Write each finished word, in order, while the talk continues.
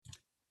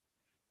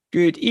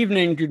Good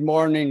evening, good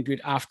morning,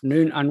 good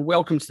afternoon, and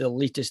welcome to the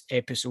latest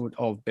episode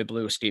of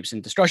Biblioscapes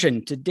in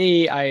Discussion.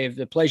 Today, I have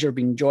the pleasure of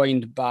being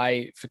joined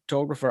by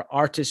photographer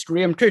artist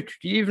Graham Cook.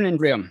 Good evening,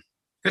 Graham.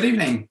 Good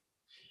evening.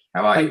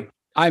 How are you?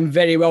 I'm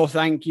very well,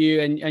 thank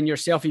you. And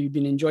yourself, have you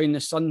been enjoying the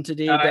sun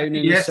today down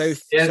in the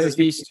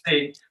southeast?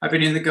 I've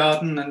been in the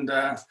garden and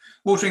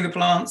watering the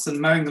plants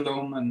and mowing the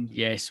lawn and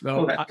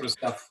all that sort of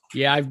stuff.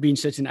 Yeah, I've been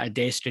sitting at a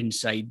desk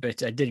inside,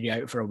 but I did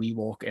get out for a wee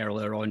walk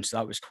earlier on, so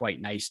that was quite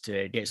nice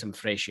to get some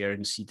fresh air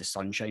and see the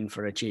sunshine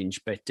for a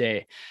change. But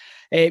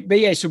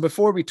yeah, so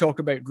before we talk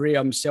about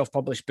Graham's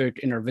self-published book,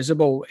 Inner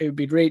Visible, it would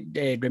be great,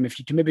 Graham, if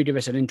you could maybe give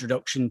us an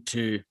introduction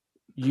to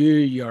you,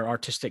 your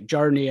artistic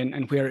journey,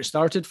 and where it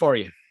started for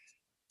you.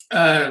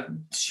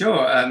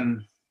 Sure.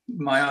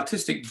 My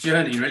artistic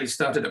journey really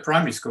started at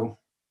primary school.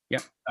 Yeah.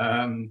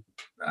 The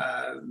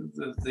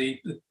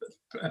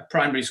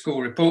primary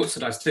school reports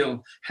that I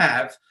still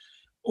have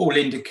all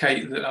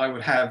indicate that I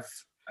would have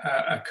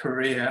a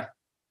career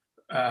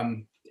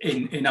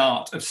in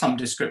art of some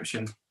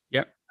description.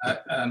 Yeah.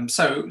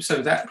 So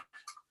that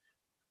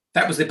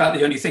was about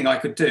the only thing I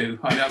could do.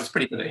 I mean, I was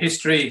pretty good at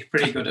history,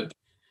 pretty good at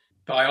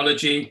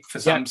biology for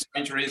some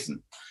strange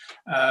reason,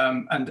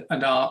 and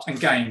art and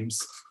games.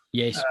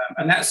 Yes.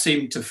 And that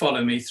seemed to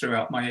follow me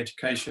throughout my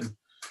education.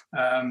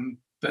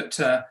 But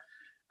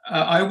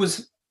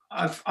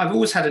I've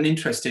always had an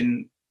interest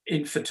in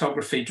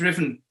photography,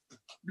 driven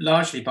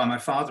largely by my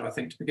father, I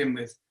think, to begin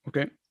with.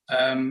 Okay.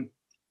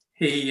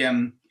 He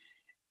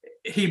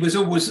was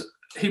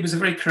a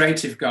very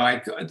creative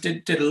guy.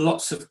 Did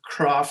lots of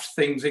craft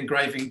things,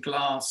 engraving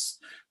glass,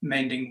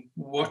 mending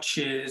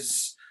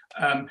watches,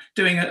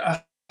 doing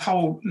a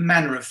whole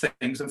manner of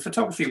things, and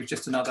photography was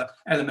just another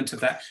element of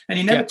that. And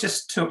he never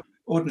just took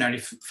ordinary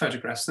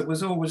photographs. There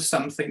was always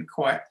something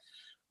quite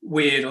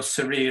weird or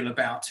surreal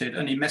about it,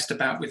 and he messed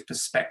about with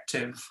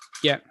perspective.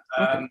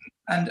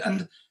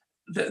 And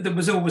there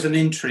was always an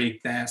intrigue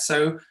there.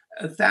 So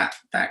that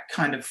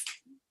kind of,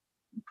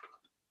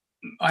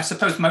 I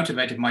suppose,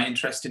 motivated my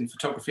interest in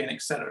photography and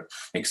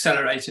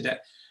accelerated it.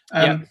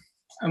 And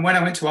when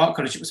I went to art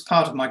college, it was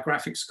part of my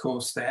graphics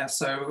course there,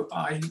 so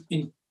I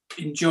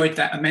enjoyed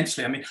that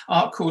immensely. I mean,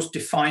 art course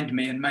defined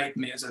me and made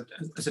me as an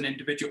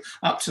individual.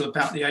 Up till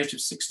about the age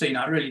of 16,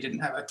 I really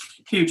didn't have a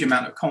huge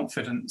amount of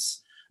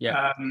confidence.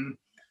 I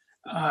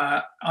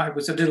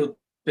was a little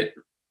bit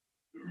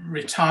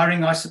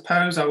retiring, I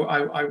suppose. I'd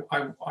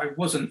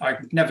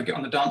never get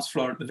on the dance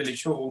floor at the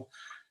village hall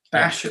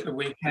bash at the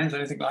weekends or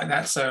anything like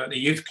that. So at the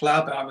youth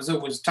club, I was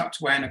always tucked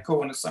away in a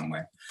corner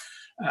somewhere.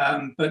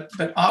 But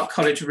art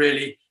college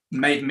really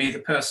made me the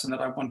person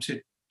that I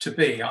wanted to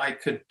be. I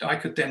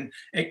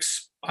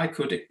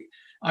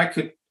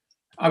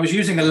was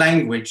using a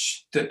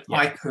language that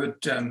I could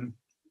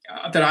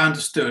that I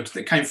understood,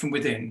 that came from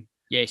within.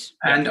 Yes.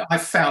 And I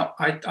felt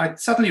I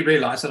suddenly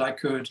realized that I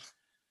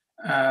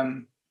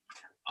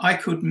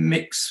could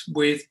mix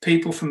with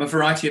people from a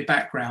variety of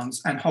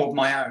backgrounds and hold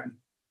my own.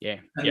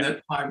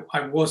 That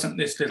I wasn't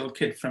this little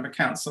kid from a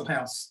council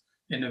house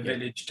in a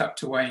village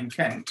tucked away in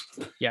Kent.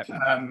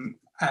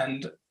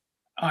 And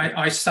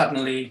I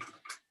suddenly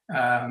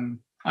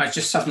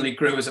just suddenly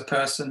grew as a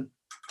person,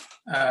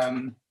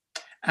 and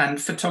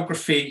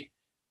photography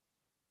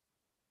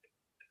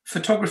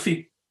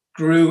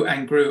grew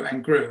and grew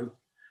and grew.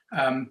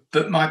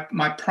 But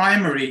my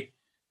primary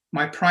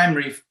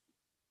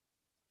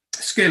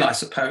skill, I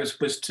suppose,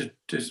 was to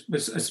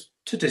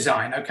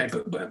design. Okay,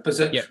 but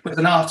as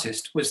an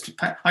artist, was to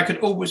paint. I could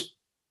always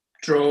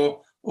draw,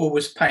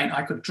 always paint.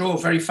 I could draw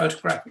very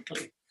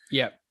photographically.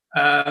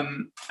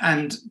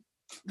 And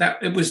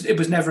that it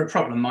was never a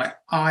problem. My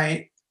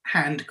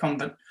eye-hand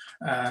combat,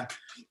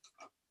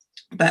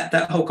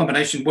 that whole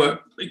combination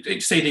worked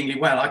exceedingly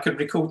well. I could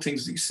record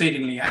things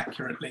exceedingly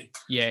accurately.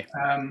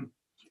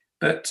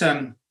 But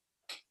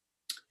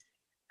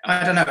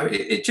I don't know.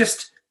 It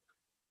just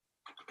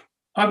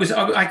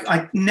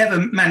I never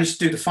managed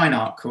to do the fine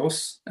art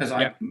course, as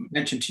I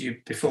mentioned to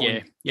you before.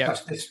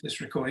 This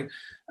recording.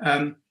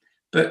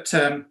 But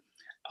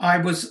I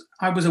was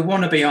a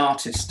wannabe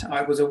artist.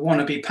 I was a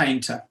wannabe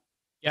painter.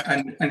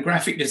 And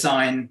graphic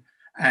design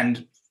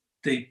and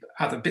the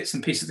other bits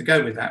and pieces that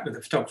go with that, with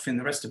the photography and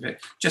the rest of it,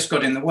 just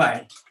got in the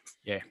way.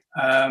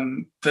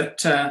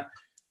 But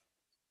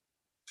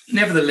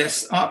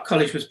nevertheless, art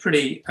college was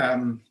pretty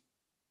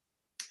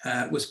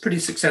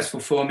successful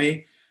for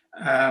me.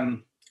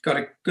 Got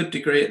a good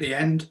degree at the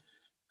end,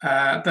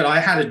 but I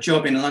had a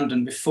job in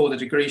London before the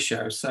degree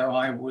show, so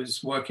I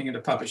was working at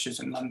a publisher's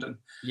in London.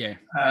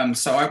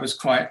 So I was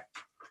kind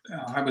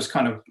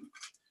of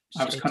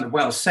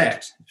well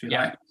set, if you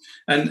like.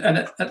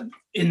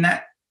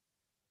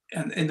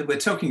 And we're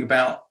talking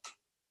about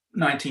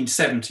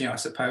 1970, I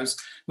suppose.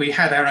 We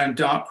had our own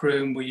dark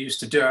room. We used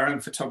to do our own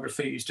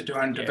photography. Used to do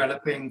our own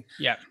developing.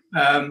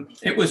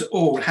 It was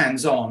all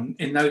hands on.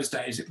 In those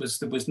days, there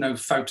was no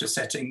photo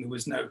setting. There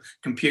was no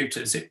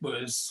computers. It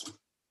was,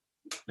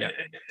 you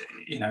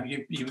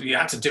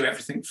had to do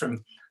everything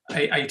from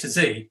A to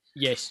Z.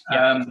 Yes.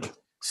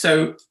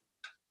 So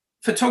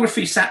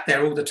photography sat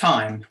there all the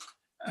time.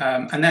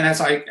 And then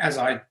as I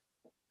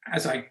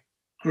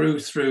grew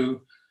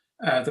through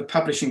the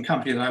publishing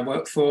company that I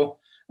worked for,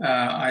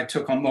 I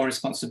took on more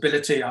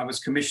responsibility. I was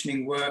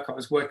commissioning work. I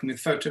was working with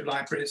photo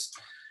libraries.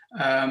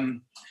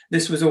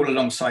 This was all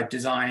alongside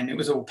design. It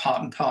was all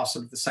part and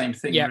parcel of the same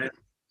thing. Yeah. Really.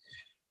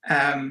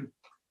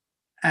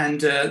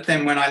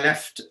 Then when I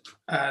left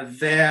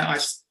there,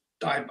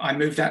 I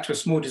moved out to a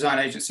small design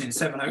agency in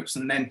Sevenoaks,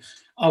 and then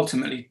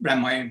ultimately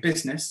ran my own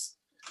business.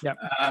 Yeah.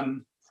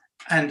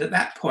 And at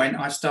that point,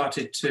 I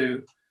started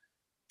to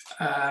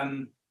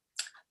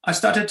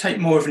take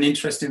more of an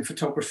interest in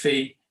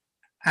photography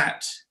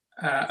at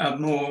a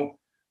more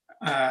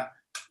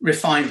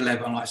refined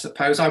level, I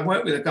suppose. I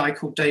worked with a guy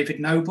called David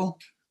Noble.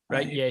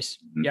 Right. Yes.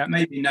 Yeah.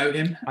 Maybe know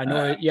him. I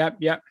know.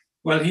 Yeah.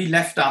 Well, he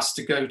left us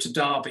to go to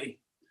Derby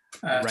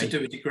Right. to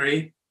do a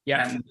degree.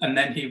 Yeah. And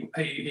then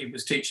he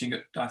was teaching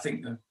at, I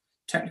think, the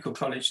technical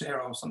college there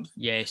or something.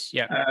 Yes.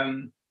 Yeah.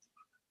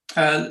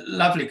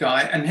 Lovely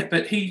guy,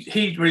 but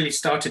he really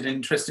started an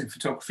interest in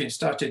photography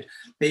and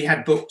he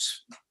had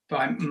books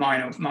by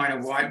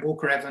Minor White,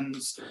 Walker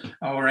Evans,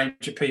 a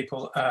range of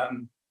people,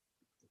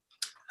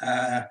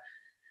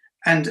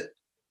 and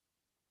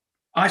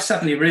I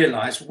suddenly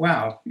realized,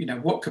 wow,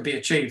 what could be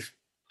achieved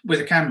with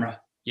a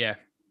camera. Yeah.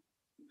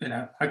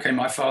 Okay,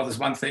 my father's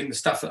one thing, the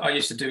stuff that I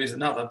used to do is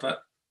another,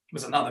 but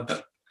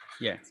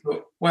yeah,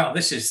 well,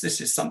 this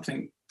is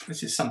something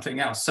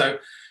else. So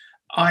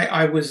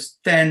I was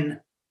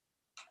then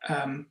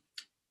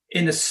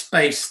in a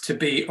space to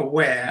be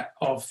aware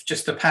of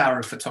just the power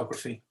of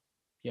photography.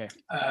 Yeah.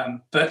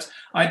 But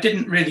I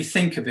didn't really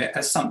think of it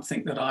as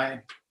something that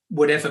I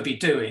would ever be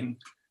doing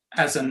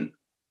as an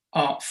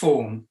art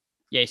form.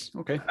 Yes.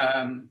 Okay.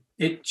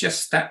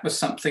 That was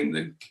something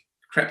that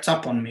crept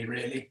up on me,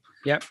 really.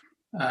 Yep.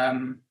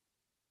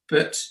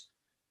 But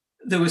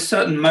there were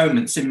certain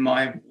moments in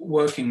my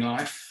working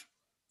life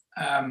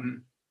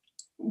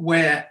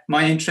where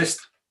my interest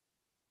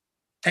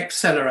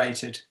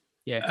accelerated,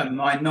 and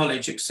my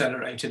knowledge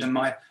accelerated, and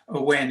my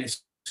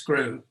awareness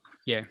grew.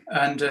 Yeah.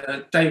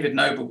 And David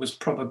Noble was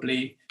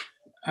probably,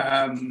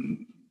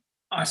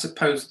 I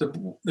suppose,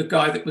 the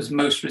guy that was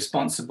most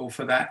responsible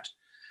for that.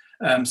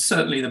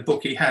 Certainly, the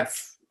book he had,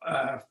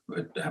 a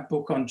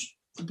book on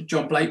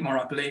John Blakemore,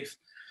 I believe.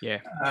 Yeah.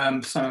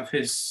 Some of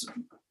his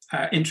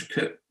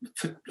intricate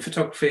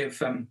photography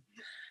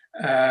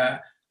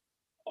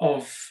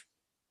of,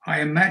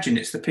 I imagine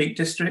it's the Peak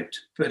District,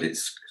 but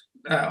it's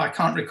I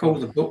can't recall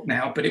the book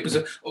now, but it was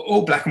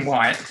all black and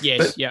white.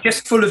 Yes, but yeah.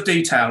 Just full of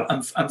detail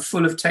and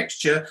full of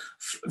texture,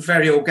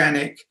 very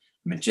organic.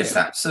 I mean, just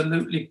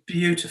absolutely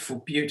beautiful,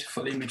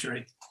 beautiful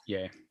imagery.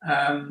 Yeah.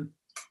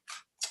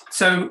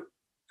 So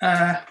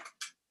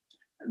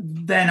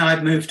then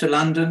I moved to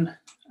London.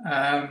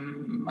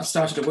 I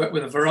started to work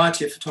with a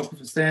variety of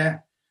photographers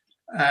there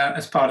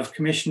as part of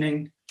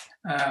commissioning.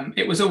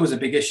 It was always a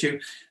big issue.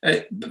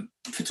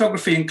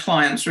 Photography and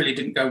clients really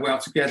didn't go well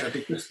together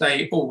because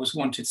they always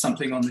wanted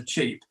something on the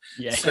cheap.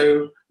 Yeah.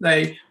 So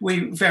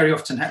we very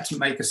often had to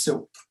make a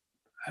silk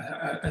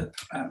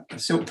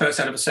purse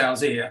out of a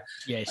sow's ear.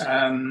 Yes.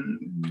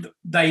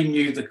 They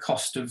knew the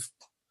cost of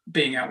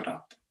being able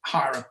to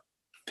hire a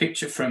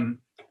picture from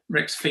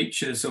Rex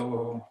Features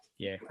or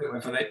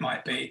whoever it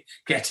might be,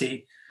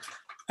 Getty.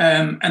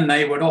 And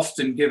they would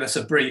often give us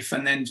a brief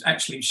and then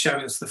actually show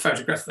us the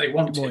photograph they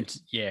wanted.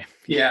 Yeah.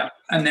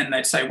 And then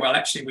they'd say, well,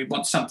 actually, we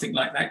want something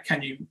like that.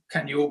 Can you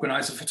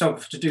organise a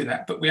photographer to do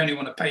that? But we only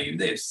want to pay you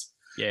this.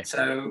 Yeah.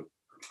 So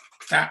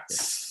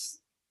that's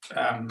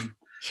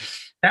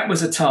that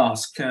was a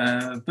task,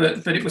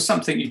 but it was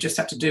something you just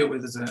had to deal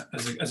with as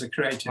a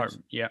creative.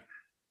 Yeah.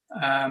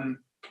 And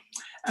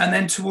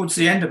then towards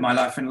the end of my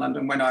life in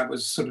London, when I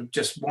was sort of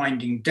just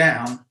winding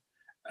down,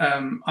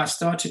 I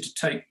started to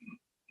take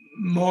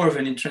more of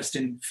an interest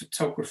in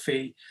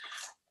photography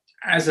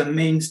as a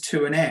means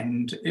to an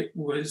end. It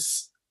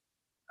was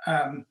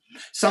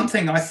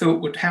something I thought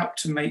would help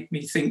to make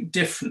me think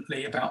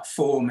differently about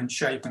form and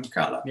shape and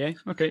colour. Yeah.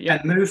 Okay. Yeah.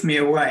 And move me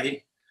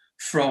away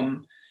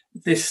from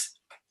this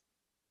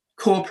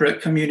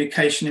corporate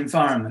communication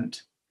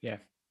environment. Yeah.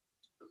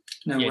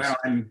 Where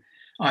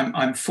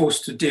I'm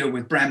forced to deal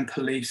with brand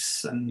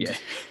police and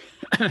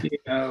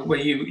where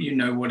you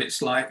know what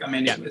it's like. I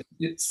mean,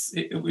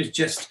 it was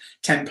just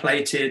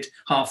templated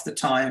half the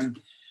time.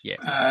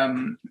 Yeah.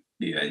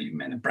 You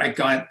meant brand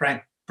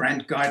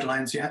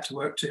guidelines you had to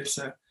work to.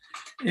 So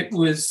it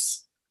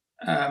was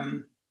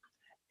a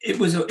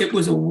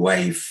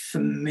way for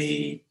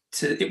me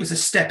to. It was a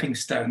stepping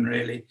stone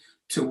really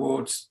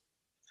towards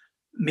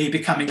me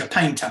becoming a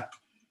painter.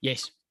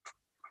 Yes.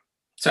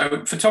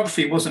 So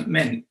photography wasn't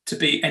meant to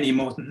be any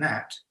more than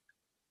that,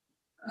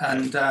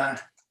 and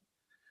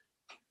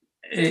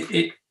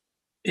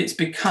it's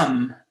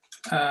become.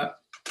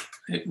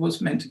 It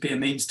was meant to be a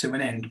means to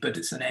an end, but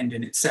it's an end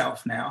in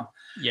itself now.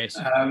 Yes.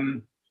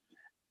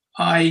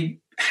 I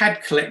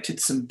had collected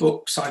some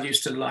books. I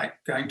used to like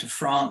going to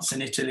France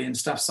and Italy and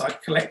stuff, so I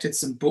collected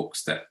some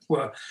books that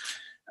were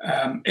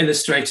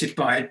illustrated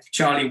by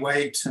Charlie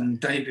Waite and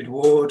David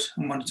Ward,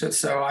 and wanted to.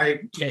 So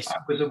I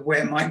was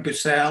aware. Mike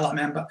Bussell, I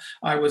remember,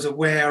 I was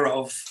aware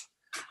of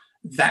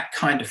that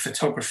kind of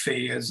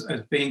photography as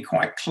being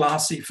quite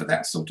classy for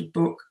that sort of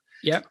book.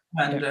 Yep.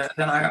 And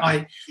then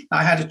I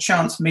had a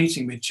chance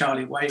meeting with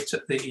Charlie Waite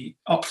at the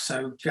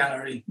Oxo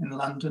Gallery in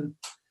London,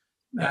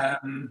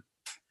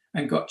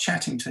 and got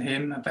chatting to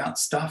him about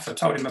stuff. I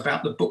told him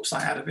about the books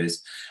I had of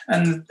his,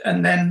 and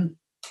then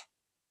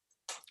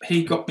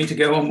he got me to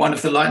go on one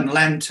of the Light and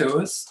Land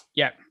tours.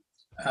 Yeah.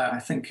 I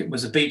think it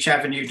was a Beach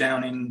Avenue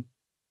down in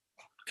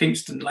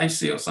Kingston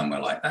Lacey or somewhere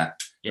like that.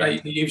 Yeah.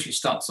 It usually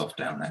starts off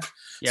down there.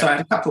 Yeah. So I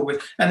had a couple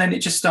with, and then it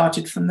just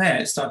started from there.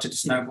 It started to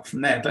snowball from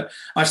there. But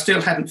I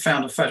still hadn't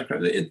found a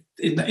photograph.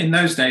 In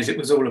those days, it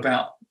was all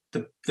about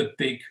the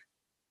big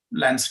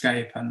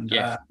landscape and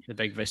the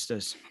big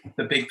vistas.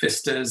 The big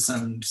vistas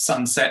and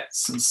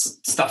sunsets and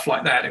stuff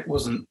like that. It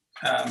wasn't,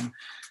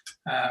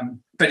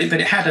 but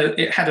it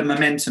had a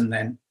momentum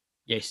then.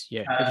 Yes,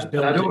 yeah. I'd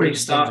already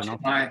started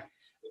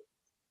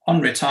on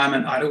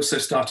retirement. I'd also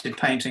started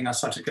painting. I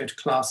started to go to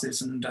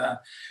classes, and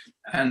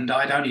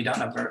I'd only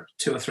done about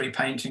 2 or 3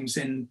 paintings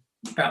in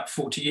about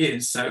 40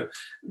 years. So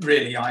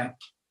really, I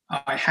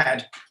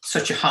had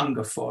such a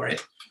hunger for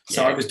it.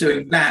 So I was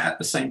doing that at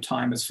the same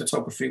time as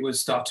photography was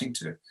starting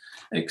to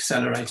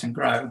accelerate and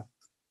grow.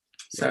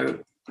 So,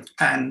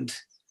 and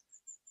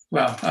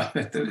well,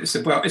 it's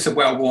a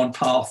well-worn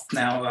path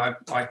now.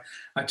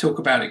 I talk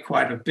about it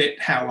quite a bit.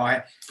 How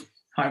I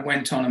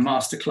went on a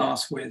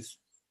masterclass with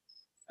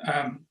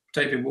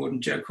David Ward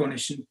and Joe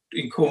Cornish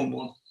in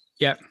Cornwall.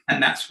 Yeah,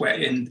 and that's where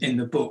in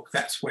the book,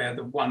 that's where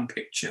the one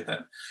picture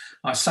that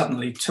I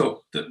suddenly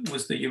took that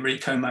was the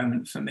eureka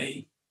moment for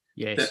me.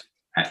 Yes, that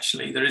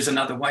actually there is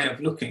another way of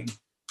looking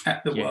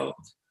at the world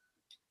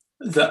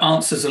that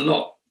answers a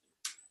lot.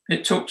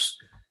 It talks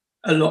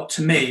a lot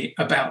to me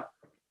about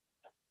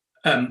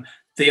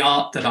the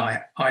art that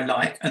I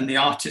like and the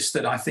artist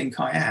that I think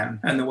I am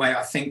and the way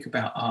I think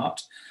about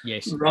art.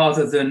 Yes,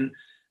 rather than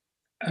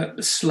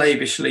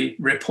slavishly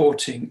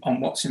reporting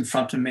on what's in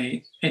front of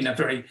me in a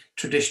very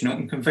traditional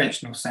and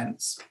conventional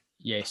sense.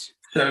 Yes.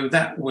 So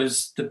that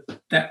was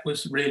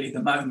really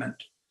the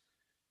moment,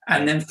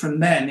 and then from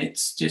then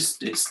it's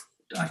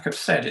like I've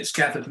said, it's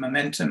gathered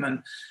momentum,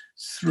 and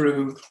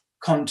through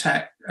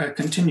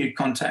continued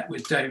contact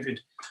with David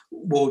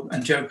Ward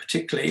and Joe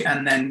particularly,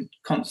 and then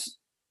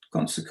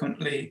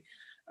consequently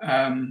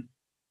Valda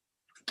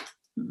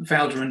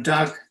and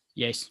Doug.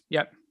 Yes.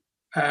 Yep.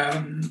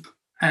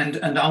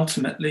 And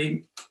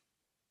ultimately,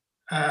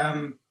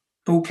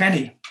 Paul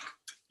Kenny.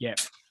 Yeah.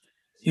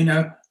 You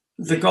know,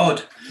 the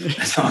god,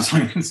 as far as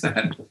I'm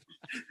concerned.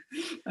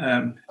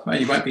 Well,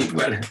 he won't be.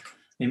 Well,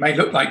 he may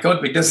look like God,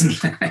 but he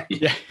doesn't.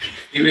 Yeah.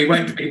 He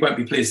won't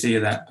be pleased to hear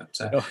that. But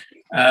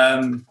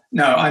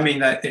no, I mean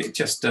that it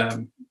just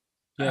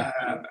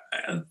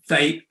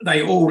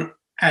they all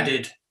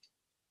added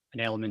an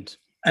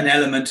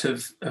element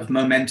of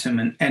momentum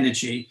and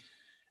energy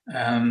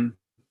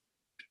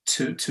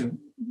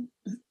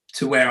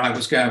to where I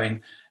was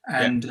going,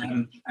 and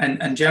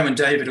Joe and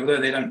David,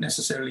 although they don't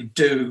necessarily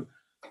do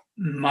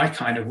my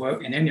kind of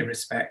work in any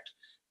respect,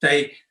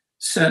 they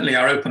certainly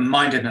are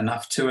open-minded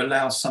enough to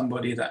allow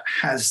somebody that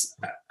has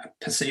a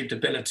perceived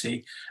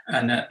ability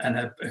and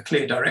a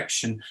clear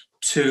direction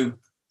to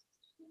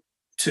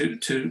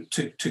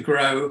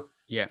grow,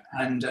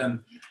 and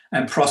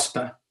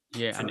prosper.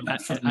 Yeah,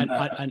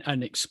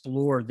 and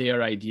explore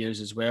their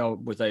ideas as well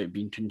without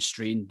being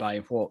constrained by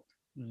what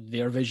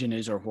their vision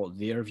is or what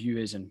their view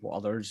is and what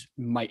others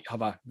might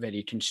have a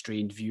very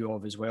constrained view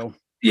of as well.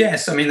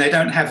 Yes, I mean they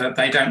don't have a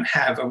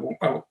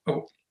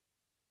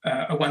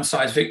one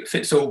size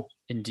fits all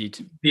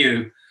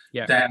view.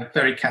 Yeah, they're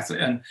very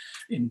Catholic, and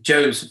in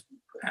Joe's,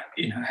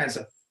 has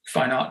a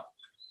fine art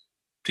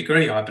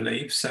degree, I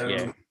believe.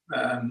 So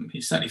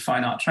he's certainly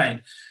fine art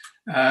trained,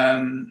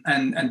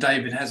 and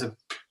David has a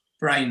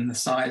brain the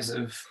size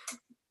of,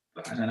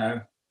 I don't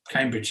know,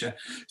 Cambridgeshire.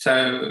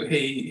 So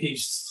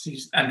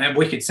he's and a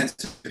wicked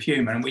sense of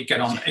humour, and we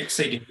get on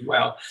exceedingly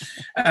well.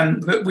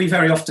 But we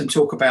very often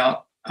talk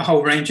about a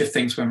whole range of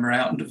things when we're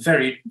out, and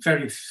very,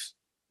 very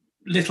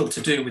little to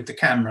do with the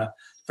camera,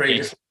 very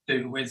little to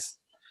do with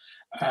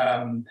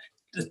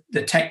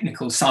the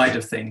technical side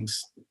of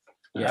things.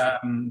 Yeah.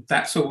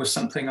 That's always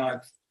something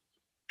I've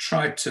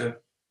tried to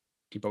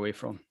keep away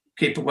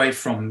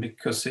from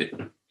because it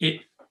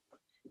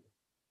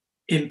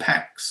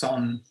impacts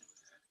on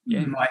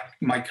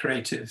my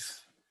creative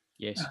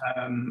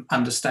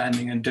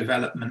understanding and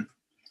development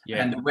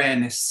and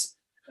awareness.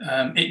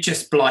 It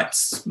just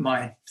blights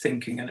my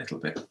thinking a little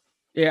bit.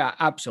 Yeah,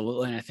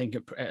 absolutely. And I think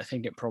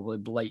it probably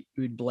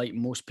would blight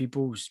most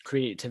people's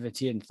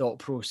creativity and thought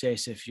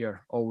process if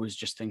you're always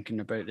just thinking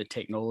about the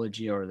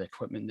technology or the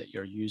equipment that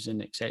you're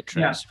using,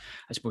 etc. Yeah.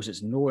 I suppose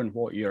it's knowing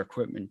what your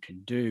equipment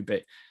can do,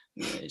 but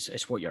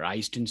it's what your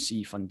eyes can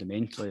see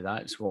fundamentally.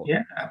 That's what.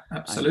 Yeah,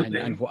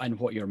 absolutely. And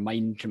what your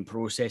mind can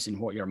process and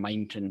what your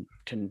mind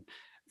can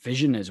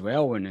vision as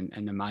well and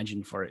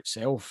imagine for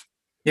itself.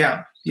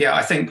 Yeah.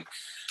 I think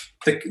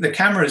the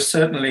camera has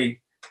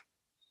certainly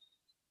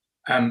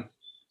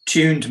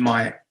tuned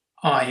my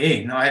eye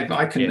in.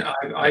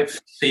 I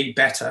see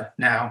better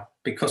now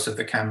because of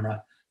the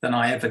camera than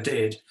I ever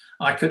did.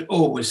 I could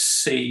always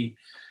see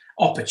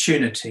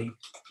opportunity,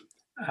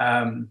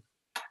 a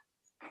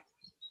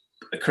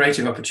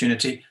creative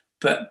opportunity,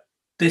 but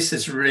this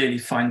has really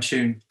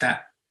fine-tuned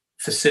that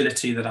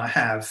facility that I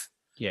have,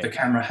 the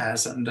camera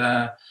has, and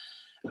I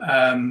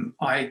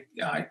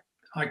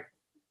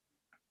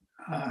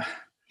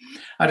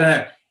don't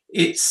know.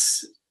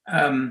 It's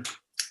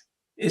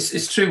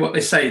true what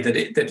they say,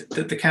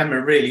 that the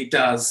camera really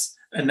does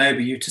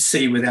enable you to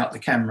see without the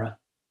camera.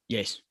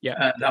 Yes.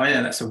 Yeah. And I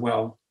mean, that's a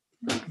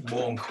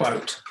well-worn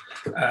quote,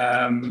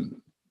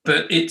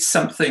 but it's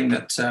something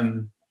that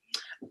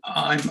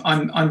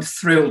I'm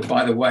thrilled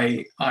by the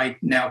way I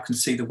now can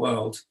see the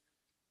world,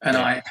 and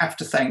I have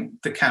to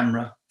thank the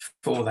camera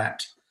for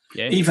that.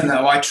 Yeah. Even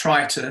though I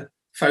try to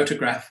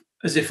photograph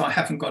as if I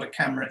haven't got a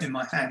camera in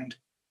my hand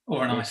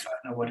or an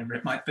iPhone or whatever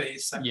it might be.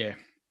 So. Yeah.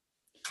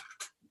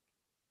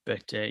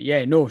 But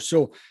no.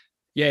 So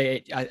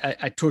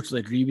I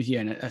totally agree with you,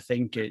 and I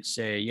think it's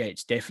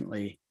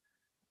definitely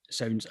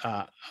sounds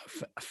a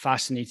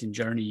fascinating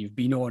journey you've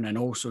been on, and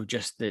also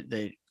just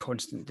the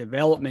constant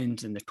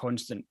development and the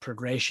constant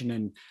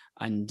progression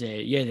and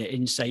the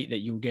insight that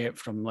you'll get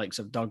from likes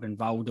of Doug and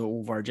Valdo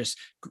over just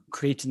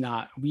creating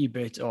that wee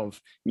bit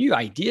of new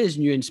ideas,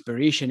 new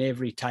inspiration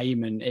every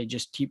time, and it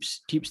just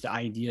keeps the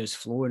ideas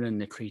flowing and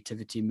the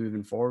creativity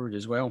moving forward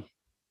as well.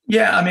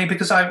 Yeah, I mean,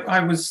 because I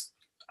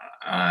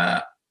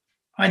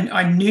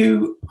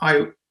knew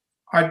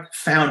I'd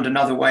found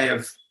another way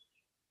of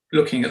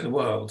looking at the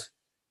world.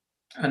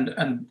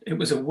 And it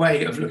was a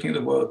way of looking at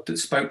the world that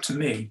spoke to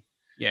me.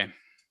 Yeah.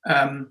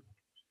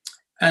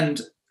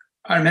 And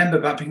I remember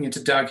bumping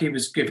into Doug. He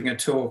was giving a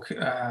talk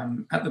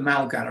at the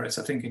Mal Galleries,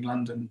 I think in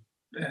London,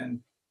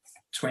 in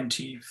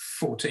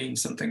 2014,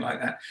 something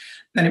like that.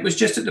 And it was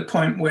just at the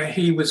point where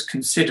he was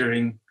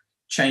considering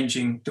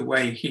changing the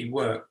way he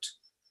worked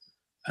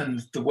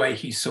and the way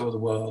he saw the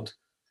world.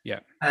 Yeah.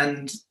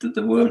 And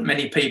there weren't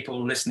many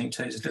people listening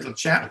to his little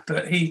chat,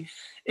 but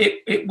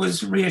it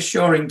was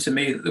reassuring to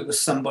me that there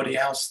was somebody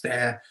else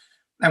there.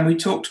 And we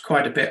talked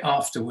quite a bit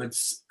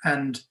afterwards.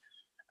 And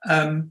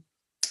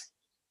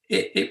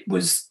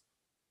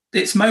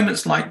it's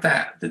moments like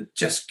that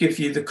just give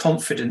you the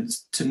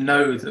confidence to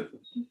know that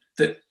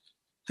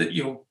the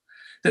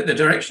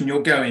direction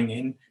you're going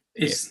in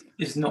is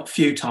not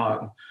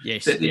futile.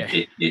 Yes. That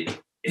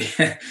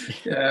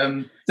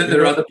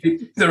there are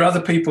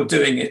other people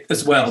doing it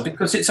as well,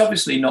 because it's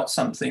obviously not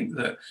something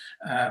that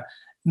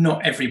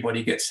not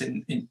everybody gets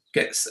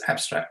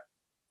abstract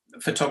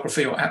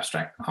photography or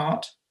abstract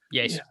art.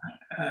 Yes.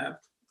 A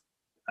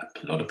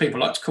lot of people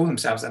like to call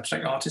themselves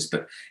abstract artists,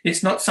 but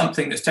it's not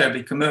something that's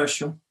terribly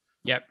commercial.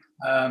 Yep.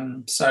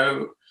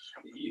 So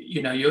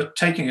you're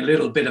taking a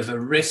little bit of a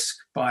risk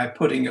by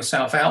putting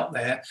yourself out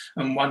there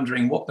and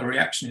wondering what the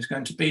reaction is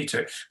going to be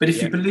to it. But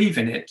if you believe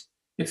in it,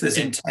 if there's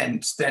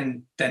intent,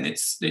 then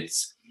it's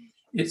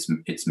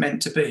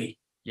meant to be.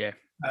 Yeah.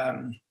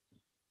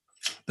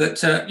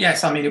 But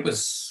yes, I mean, it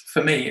was,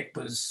 for me, it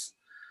was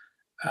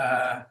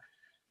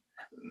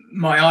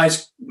my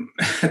eyes,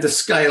 the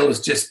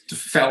scales just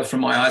fell from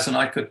my eyes, and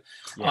I could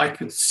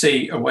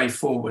see a way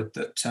forward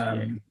that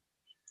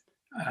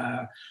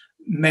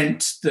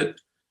meant that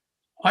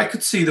I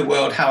could see the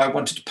world how I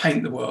wanted to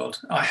paint the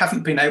world. I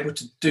haven't been able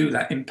to do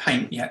that in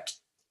paint yet.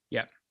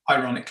 Yeah.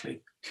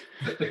 Ironically,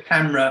 but the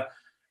camera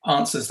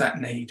answers that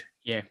need.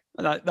 Yeah,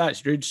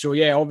 that's good. So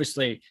yeah,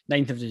 obviously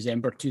 9th of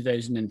December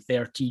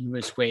 2013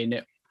 was when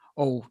it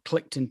all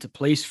clicked into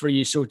place for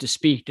you, so to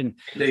speak. And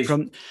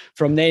from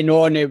then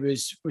on, it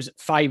was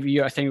 5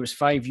 years. I think it was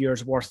 5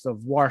 years worth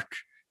of work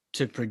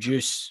to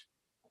produce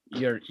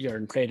your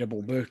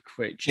incredible book,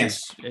 which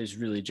is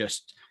really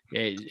just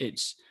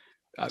it's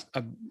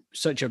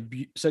such a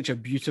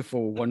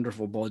beautiful,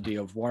 wonderful body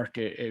of work.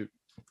 It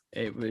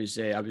was.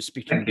 I was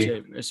speaking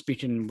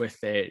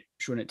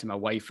showing it to my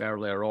wife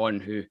earlier on,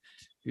 who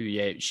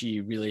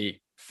she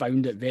really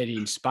found it very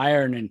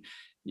inspiring, and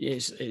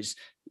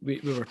we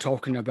were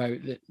talking about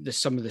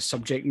some of the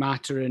subject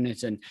matter in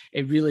it, and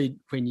it really,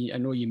 I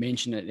know you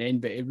mentioned at the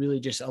end, but it really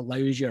just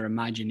allows your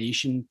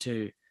imagination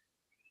to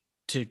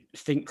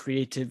think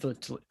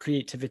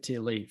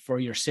creatively for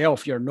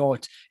yourself.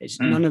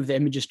 None of the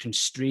images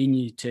constrain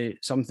you to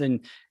something.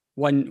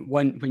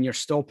 When you're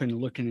stopping,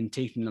 looking, and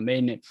taking them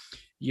in,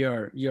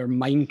 your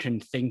mind can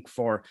think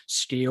for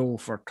scale,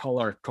 for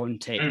color,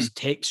 context,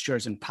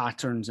 textures, and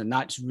patterns, and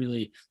that's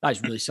really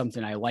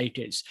something I like.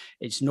 It's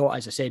not,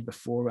 as I said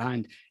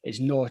beforehand, it's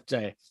not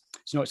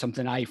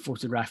something I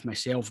photograph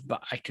myself,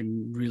 but I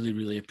can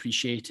really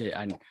appreciate it,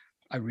 and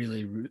I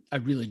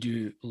really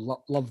do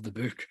love the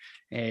book,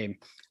 and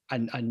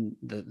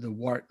the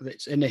work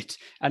that's in it.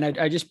 And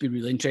I'd just be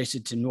really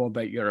interested to know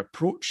about your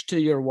approach to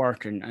your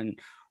work, and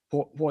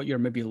what you're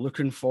maybe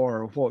looking for,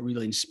 or what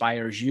really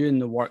inspires you in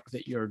the work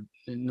that you're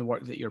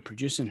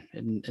producing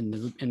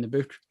in the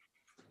book.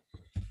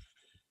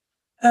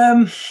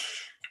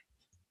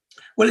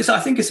 Well,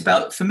 I think it's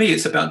about, for me,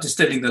 it's about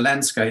distilling the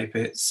landscape.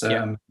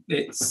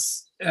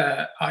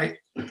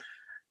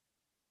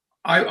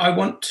 I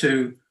want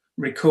to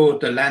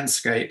record the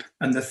landscape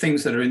and the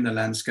things that are in the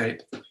landscape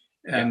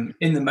in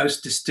the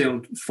most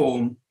distilled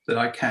form that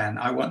I can.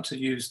 I want to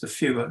use the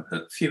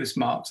fewest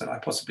marks that I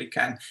possibly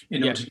can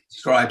in order to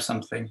describe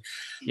something.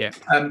 Yeah.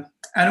 And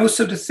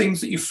also the things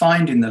that you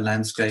find in the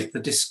landscape, the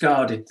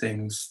discarded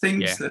things,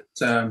 things that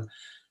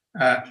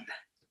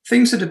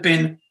have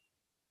been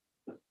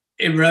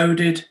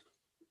eroded,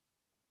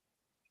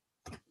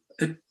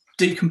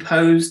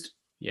 decomposed,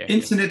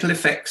 incidental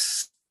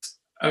effects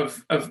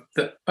of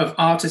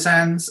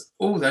artisans,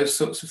 all those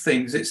sorts of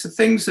things. It's the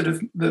things that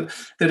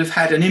have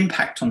had an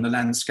impact on the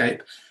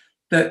landscape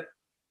that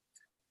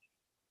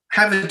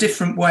have a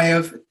different way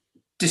of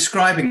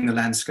describing the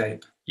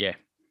landscape. Yeah.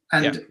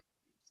 And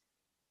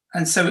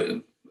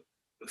so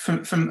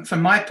from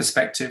my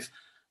perspective,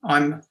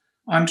 I'm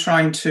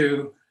trying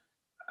to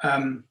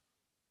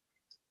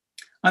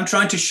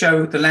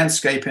show the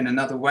landscape in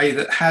another way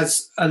that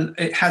has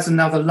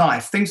another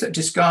life. Things that are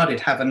discarded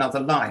have another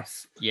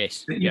life.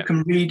 Yes. That you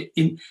can read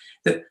in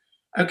that.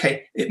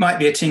 Okay, it might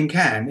be a tin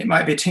can. It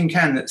might be a tin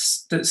can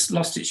that's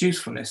lost its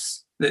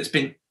usefulness, that's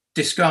been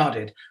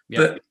discarded.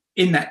 But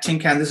in that tin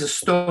can, there's a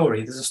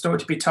story. There's a story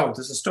to be told.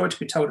 There's a story to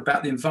be told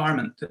about the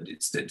environment that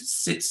it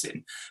sits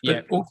in,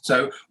 but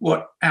also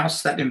what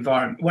else that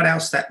environment, what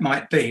else that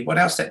might be, what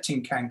else that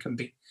tin can can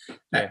be,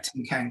 that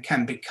tin can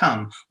can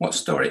become, what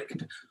story it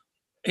can.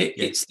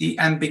 It's the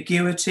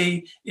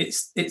ambiguity.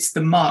 It's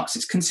the marks.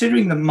 It's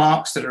considering the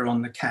marks that are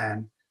on the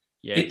can.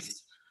 It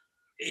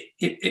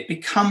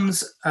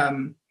becomes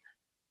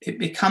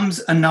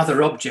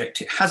another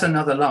object. It has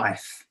another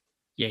life.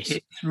 Yes.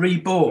 It's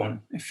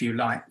reborn, if you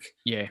like.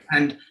 Yeah.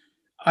 And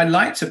I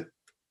like to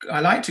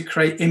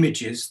create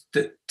images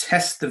that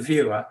test the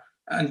viewer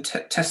and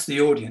test the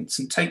audience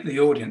and take the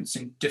audience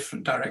in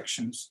different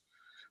directions.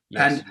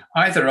 Yes. And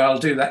either I'll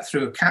do that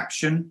through a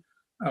caption,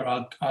 or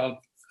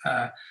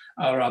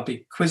I'll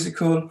be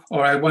quizzical,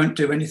 or I won't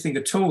do anything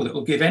at all that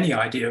will give any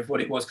idea of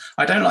what it was.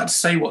 I don't like to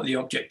say what the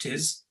object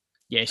is.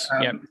 Yes.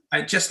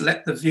 I just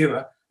let the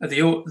viewer,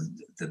 the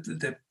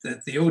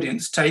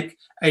audience, take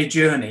a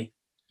journey.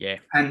 Yeah.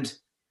 And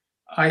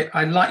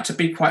I like to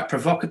be quite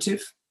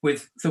provocative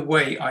with the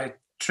way I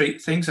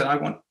treat things, and I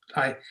don't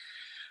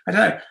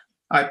know.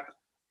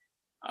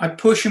 I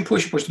push and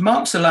push and push.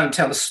 Marks alone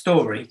tell a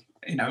story,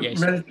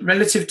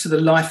 relative to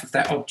the life of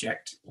that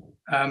object.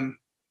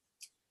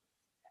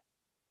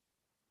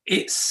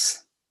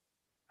 It's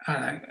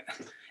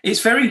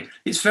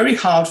very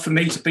hard for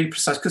me to be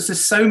precise because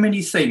there's so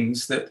many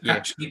things that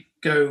actually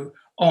go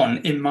on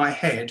in my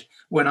head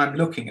when I'm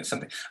looking at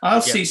something.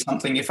 I'll see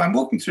something if I'm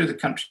walking through the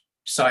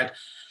countryside,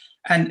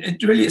 and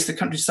it really is the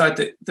countryside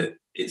that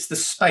it's the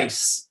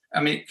space.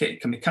 I mean,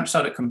 it can be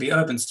countryside, it can be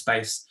urban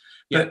space.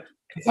 But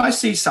if I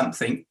see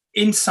something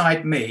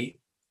inside me,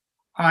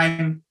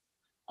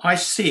 I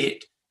see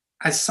it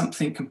as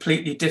something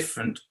completely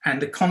different,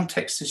 and the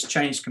context has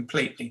changed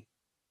completely.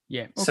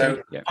 Yeah. Okay.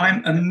 So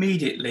I'm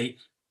immediately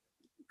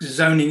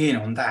zoning in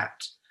on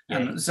that,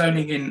 and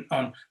zoning in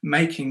on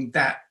making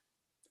that.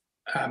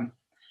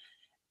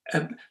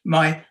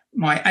 My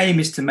aim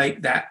is to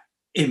make that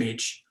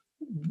image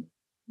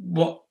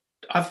what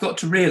I've got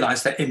to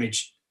realise, that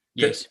image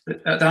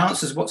that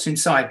answers what's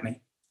inside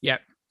me. Yeah.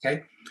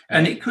 Okay.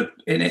 And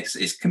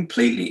it's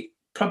completely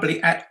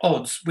probably at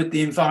odds with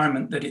the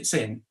environment that it's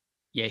in.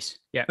 Yes.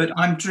 Yeah. But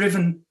I'm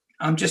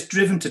just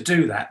driven to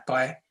do that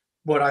by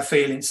what I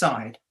feel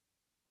inside.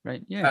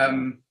 Right. Yeah.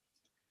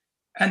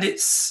 And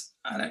it's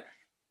an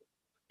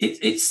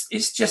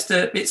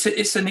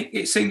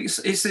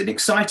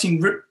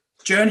exciting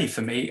journey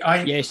for me.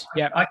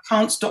 I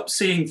can't stop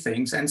seeing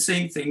things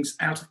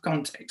out of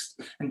context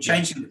and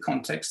changing the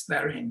context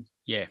they're in.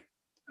 Yeah.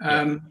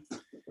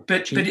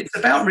 But it's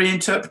about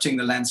reinterpreting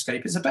the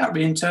landscape. It's about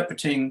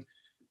reinterpreting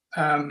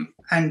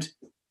and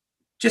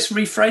just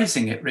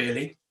rephrasing it,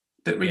 really.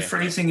 But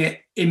rephrasing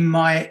it in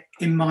my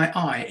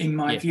eye, in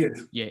my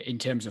view. Yeah, in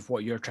terms of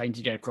what you're trying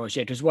to get across.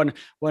 Yeah, because one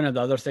of the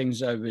other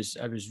things I was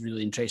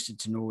really interested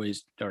to know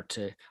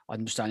to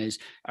understand is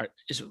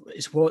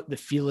what the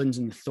feelings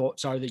and the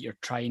thoughts are that you're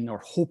trying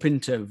or hoping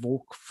to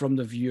evoke from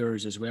the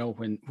viewers as well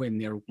when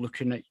they're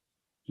looking at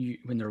you,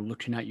 when they're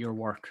looking at your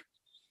work.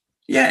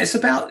 Yeah, it's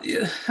about.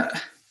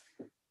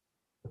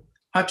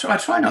 I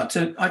try not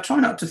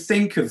to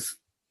think of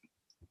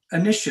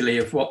initially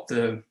of what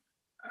the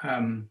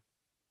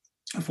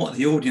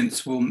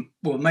audience will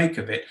make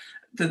of it.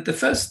 The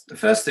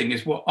first thing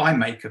is what I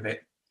make of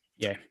it.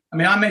 Yeah. I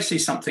mean, I may see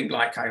something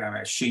like, I don't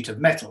know, a sheet of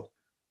metal,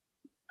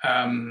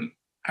 and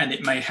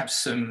it may have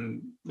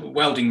some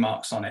welding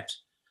marks on it,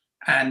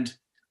 and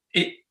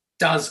it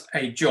does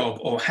a job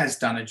or has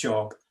done a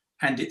job,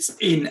 and it's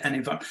in an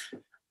environment.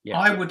 Yeah.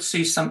 I would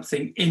see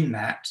something in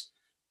that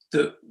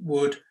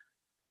would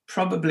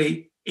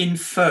probably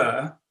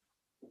infer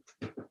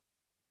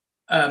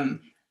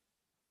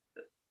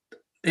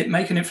it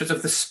make an inference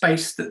of the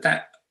space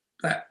that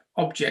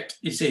object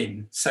is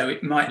in. So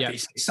it might Yeah. be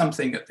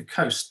something at the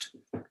coast,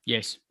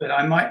 Yes. but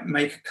I might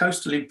make a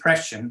coastal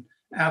impression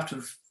out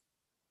of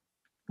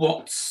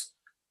what's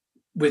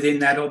within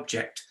that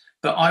object.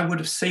 But I would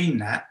have seen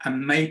that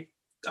and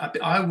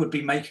I would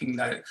be making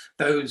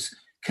those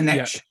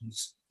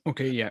connections. Yeah.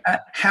 Okay. Yeah.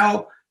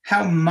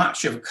 How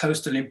much of a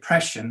coastal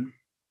impression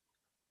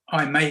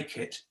I make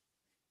it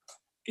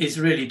is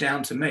really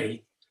down to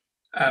me.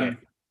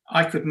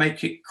 I could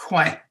make it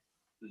quite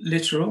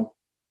literal,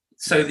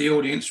 so the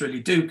audience really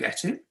do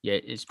get it. Yeah,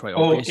 it's quite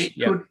or obvious. It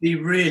could be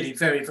really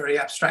very, very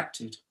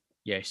abstracted.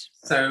 Yes.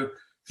 So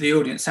the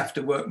audience have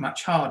to work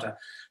much harder.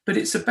 But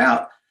it's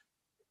about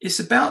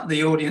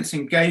the audience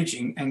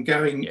engaging and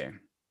going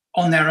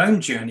on their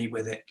own journey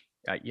with it.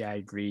 Yeah, I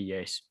agree.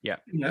 Yes. Yeah.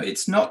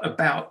 It's not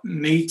about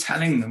me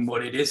telling them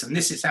what it is and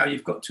this is how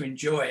you've got to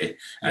enjoy it,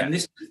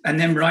 and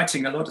then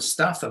writing a lot of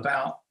stuff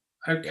about,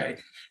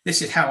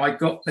 this is how I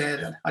got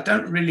there.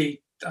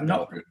 I'm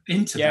not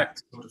into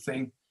that sort of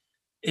thing.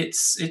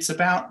 It's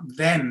about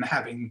them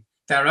having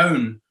their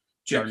own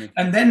journey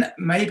and then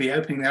maybe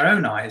opening their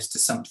own eyes to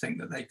something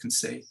that they can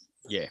see.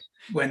 Yeah.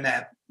 When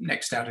they're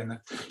next out in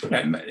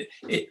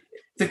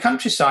the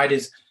countryside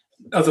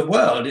of the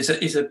world is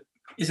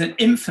an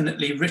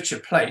infinitely richer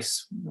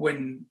place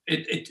when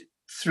it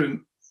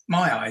through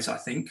my eyes, I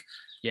think.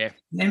 Yeah.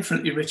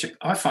 Infinitely richer.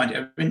 I find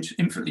it an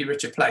infinitely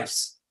richer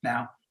place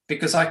now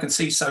because I can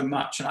see so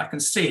much and I can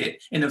see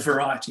it in a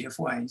variety of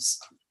ways,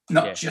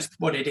 not just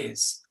what it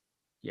is.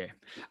 Yeah,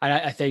 and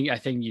I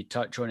think you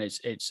touch on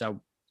it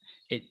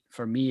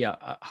for me,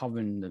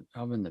 having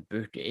the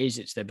book,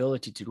 it's the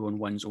ability to go on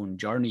one's own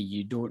journey.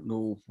 You don't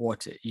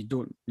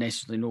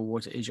necessarily know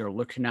what it is you're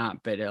looking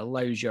at, but it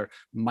allows your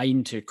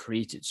mind to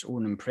create its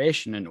own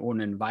impression and own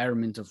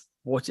environment of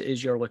what it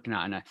is you're looking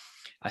at. And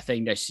I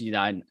think I see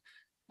that, and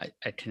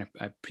I kind of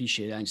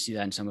appreciate that and see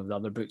that in some of the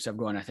other books I've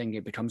got. And I think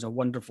it becomes a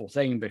wonderful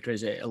thing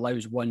because it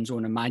allows one's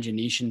own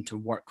imagination to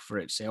work for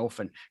itself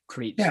and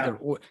creates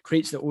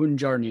the own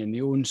journey and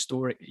the own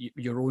story,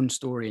 your own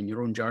story and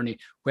your own journey.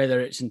 Whether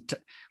it's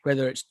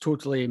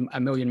totally a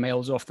million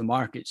miles off the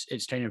mark,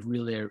 it's kind of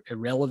really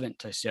irrelevant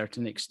to a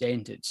certain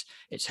extent.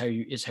 It's how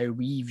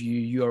we view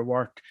your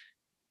work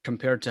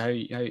compared to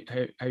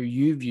how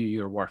you view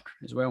your work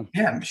as well.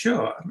 Yeah, I'm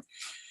sure.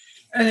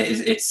 And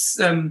it's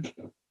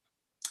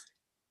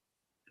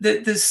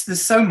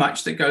there's so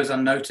much that goes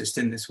unnoticed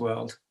in this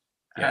world,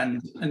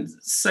 and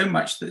so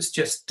much that's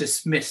just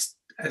dismissed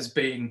as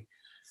being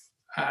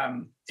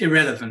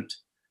irrelevant.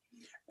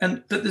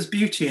 But there's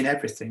beauty in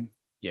everything.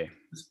 Yeah,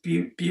 there's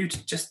beauty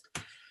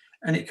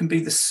and it can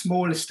be the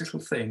smallest little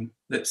thing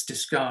that's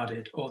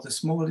discarded or the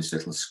smallest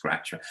little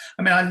scratch.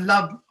 I mean, I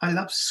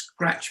love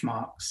scratch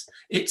marks.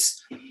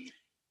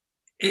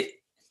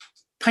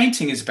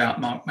 Painting is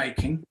about mark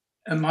making,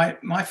 and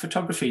my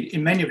photography,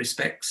 in many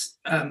respects,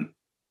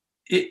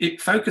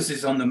 it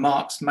focuses on the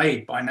marks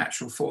made by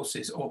natural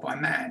forces or by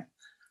man,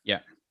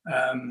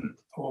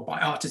 or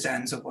by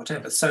artisans or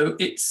whatever. So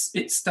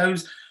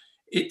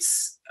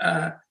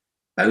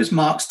those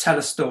marks tell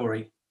a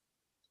story,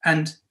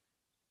 and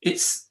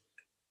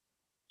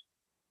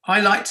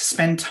I like to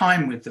spend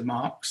time with the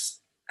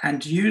marks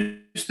and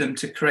use them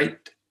to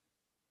create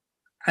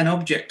an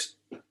object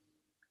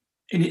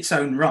in its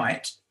own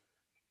right,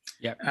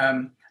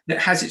 that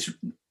has its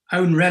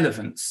own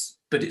relevance,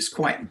 but it's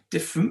quite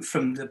different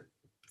from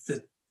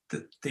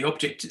the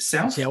object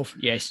itself.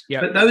 Yes.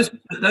 Yeah. But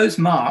those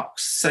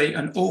marks say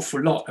an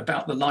awful lot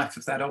about the life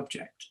of that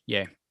object.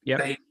 Yeah.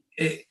 Yeah.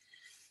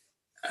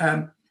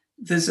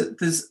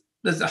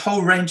 There's a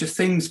whole range of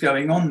things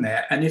going on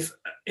there, and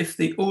if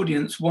the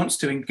audience wants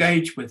to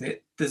engage with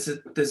it, there's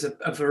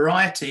a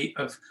variety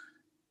of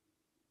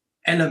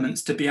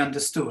elements to be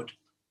understood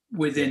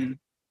within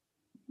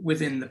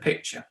the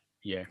picture.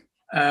 Yeah.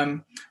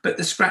 But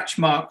the scratch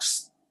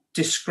marks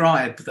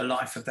describe the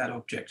life of that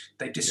object.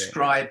 They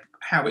describe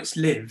how it's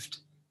lived.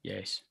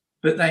 Yes.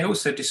 But they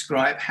also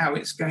describe how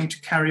it's going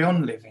to carry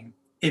on living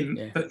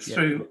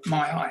through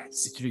my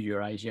eyes. Through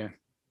your eyes, yeah.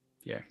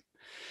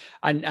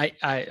 And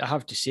I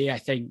have to say, I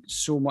think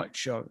so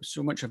much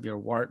of your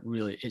work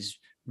really is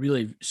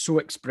really so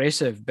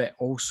expressive, but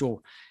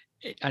also,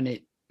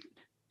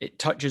 it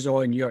touches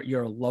on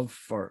your love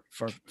for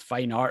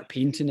fine art,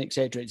 painting,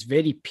 etc. It's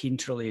very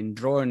painterly and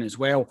drawing as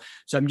well.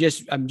 So I'm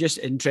just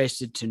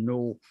interested to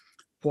know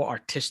what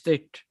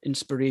artistic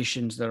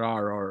inspirations there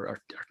are, or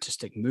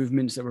artistic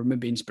movements that were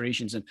maybe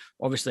inspirations. And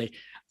obviously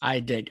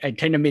I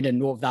kind of made a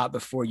note of that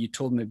before you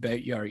told me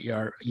about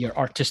your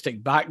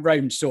artistic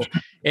background. So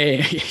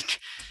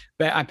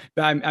but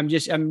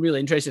I'm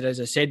really interested, as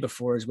I said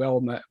before as well,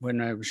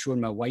 when I was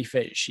showing my wife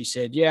it, she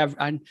said,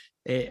 and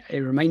it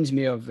reminds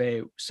me of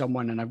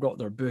someone, and I've got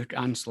their book,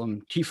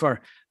 Anselm Kiefer,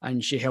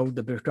 and she held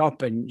the book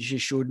up and she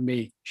showed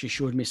me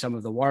some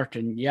of the work,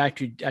 and I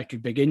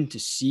could begin to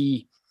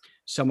see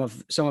some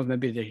of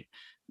maybe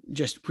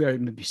where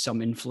maybe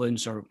some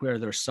influence or where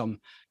there's some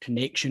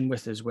connection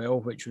with as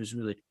well, which is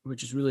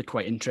really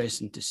quite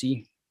interesting to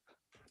see.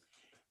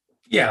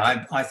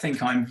 Yeah, I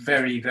think I'm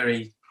very,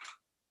 very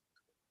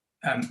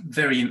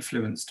very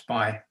influenced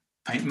by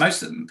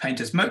most of them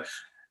painters,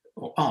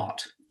 or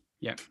art,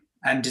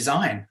 and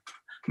design.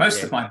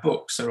 Most of my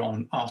books are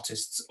on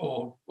artists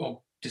or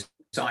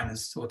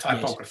designers or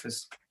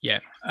typographers.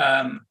 Yes.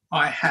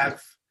 I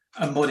have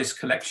a modest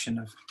collection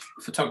of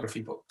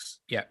photography books.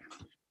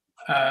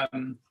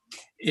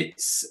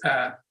 It's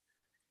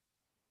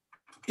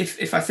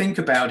if I think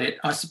about it,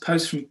 I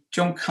suppose from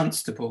John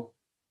Constable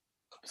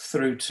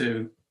through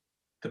to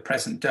the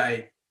present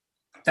day,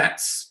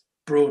 that's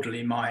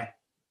broadly my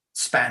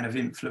span of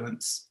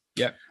influence.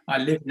 I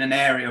live in an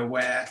area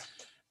where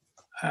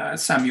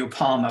Samuel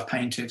Palmer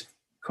painted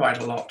quite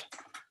a lot,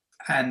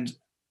 and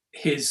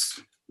his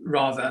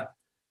rather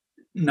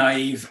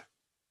naive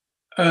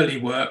early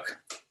work,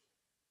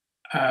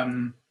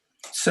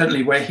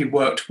 certainly where he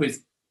worked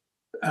with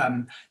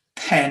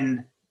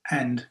pen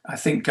and I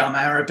think gum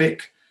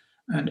arabic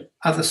and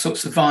other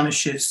sorts of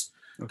varnishes.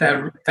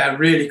 They're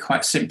really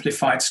quite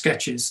simplified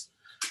sketches.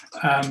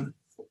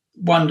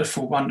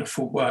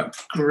 Wonderful work.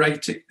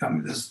 Great.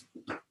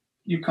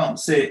 You can't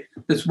see it.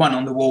 There's one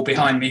on the wall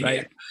behind me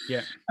here.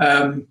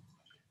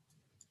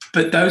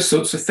 But those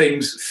sorts of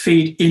things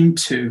feed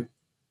into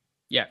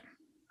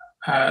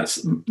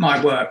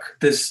my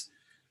work.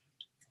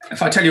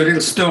 If I tell you a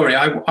little story,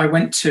 I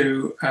went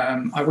to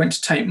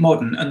Tate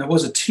Modern, and there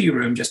was a tea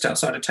room just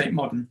outside of Tate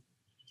Modern,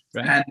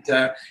 and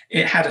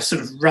it had a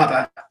sort of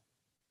rubber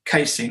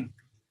casing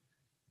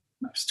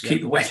to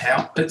keep the wet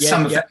out. But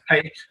some of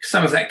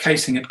that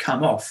casing had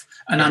come off,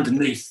 and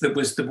underneath there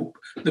was the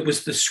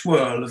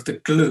swirl of the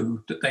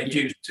glue that they'd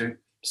used to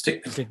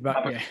stick the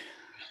rubber.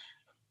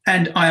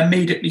 And I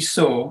immediately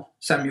saw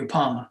Samuel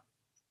Palmer,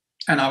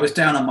 and I was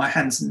down on my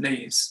hands and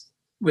knees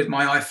with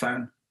my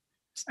iPhone,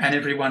 and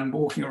everyone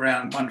walking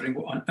around wondering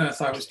what on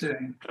earth I was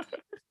doing.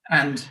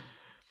 And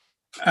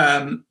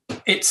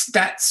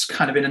that's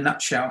kind of in a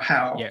nutshell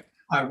how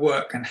I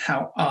work and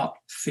how art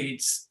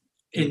feeds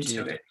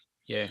into it.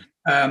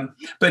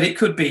 But it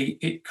could be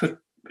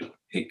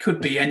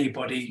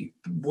anybody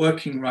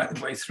working right the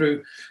way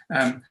through.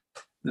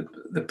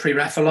 The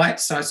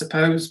pre-Raphaelites, I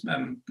suppose,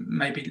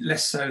 maybe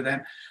less so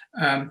then.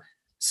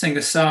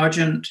 Singer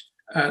Sargent,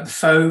 the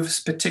Fauves,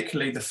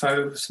 particularly the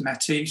Fauves,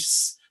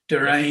 Matisse,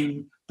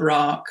 Derain,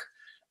 Braque,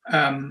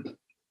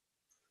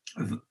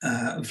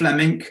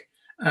 Vlaminck.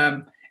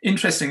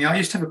 Interestingly, I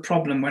used to have a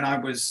problem when I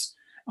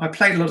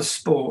played a lot of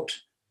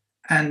sport,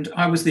 and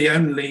I was the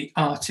only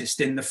artist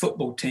in the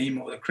football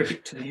team or the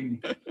cricket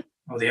team,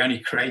 or the only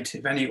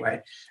creative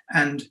anyway.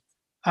 And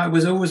I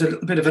was always a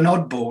little bit of an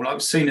oddball. I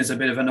was seen as a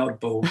bit of an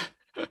oddball.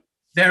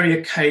 Very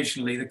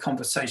occasionally, the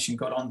conversation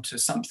got onto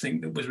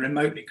something that was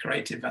remotely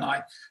creative, and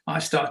I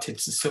started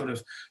to sort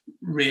of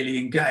really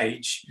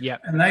engage.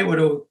 And they would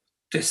all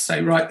just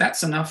say, "Right,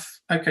 that's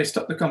enough. Okay,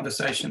 stop the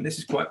conversation. This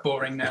is quite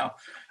boring now.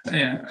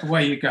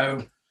 Away you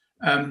go.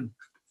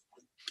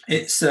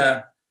 This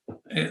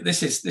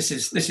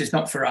is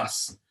not for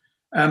us."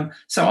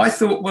 So I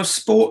thought, well,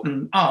 sport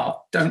and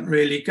art don't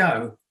really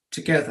go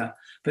together.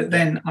 But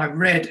then I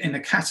read in a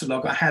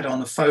catalogue I had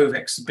on the Fauve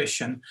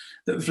exhibition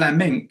that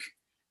Vlaminck,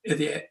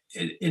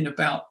 in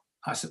about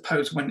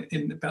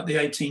the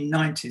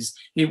 1890s,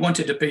 he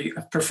wanted to be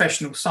a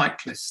professional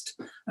cyclist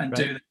and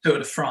do the Tour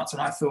de France.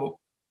 And I thought,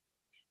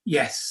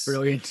 yes,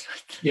 brilliant.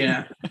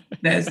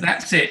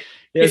 That's it.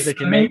 There's the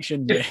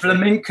connection. If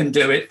Vlaminck can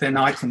do it, then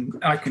I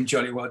can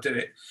jolly well do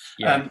it.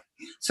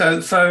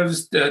 So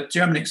Fauve's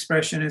German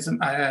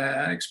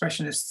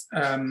expressionists,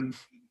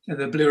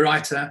 the Blue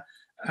Reiter,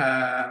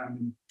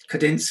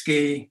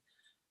 Kandinsky.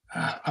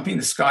 I mean,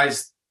 the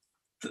sky's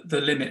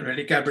the limit,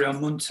 really. Gabriel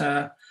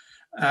Munter,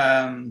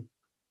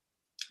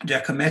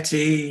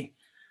 Giacometti.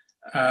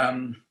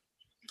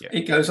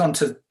 It goes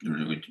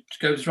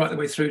right the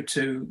way through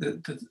to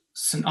the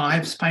St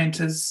Ives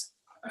painters.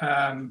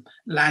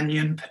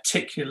 Lanyon,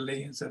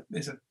 particularly, is a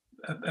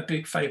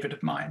big favourite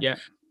of mine.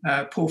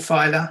 Paul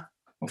Feiler,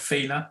 or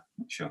Feiler,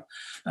 not sure.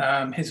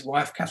 His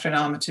wife, Catherine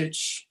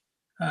Armitage,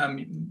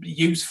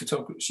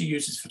 she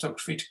uses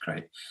photography to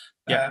create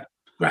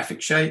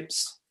graphic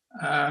shapes.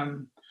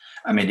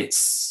 I mean,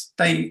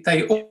 they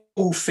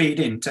all feed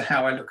into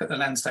how I look at the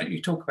landscape.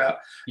 You talk about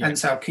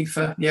Ansel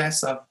Kiefer.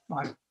 Yes,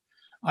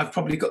 I've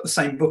probably got the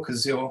same book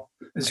as your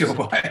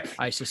wife.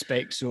 I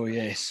suspect so.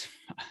 Yes.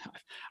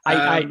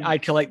 I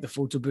collect the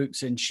photo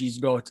books, and she's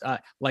got,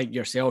 like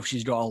yourself,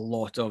 she's got a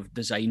lot of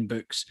design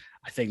books.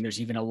 I think there's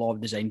even a lot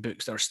of design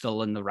books that are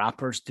still in the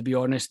wrappers, to be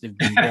honest. They've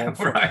been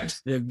bought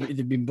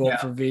they've been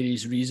bought for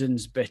various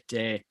reasons, but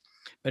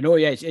no,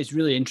 it's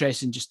really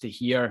interesting just to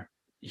hear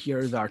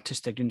the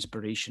artistic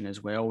inspiration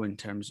as well, in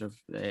terms of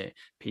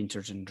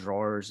painters and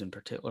drawers in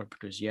particular,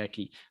 because I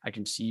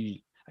can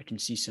see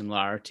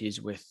similarities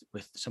with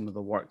some of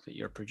the work that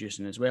you're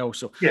producing as well.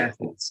 So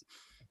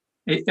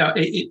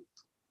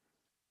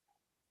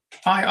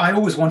I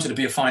always wanted to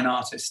be a fine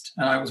artist,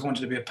 and I always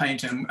wanted to be a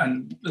painter.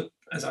 And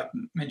as I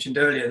mentioned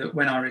earlier, that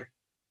when I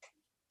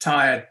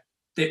retired,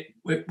 it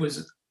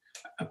was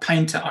a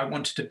painter I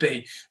wanted to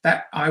be.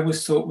 That I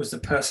always thought was the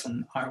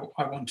person I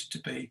wanted to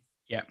be.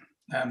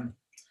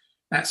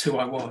 that's who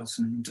I was,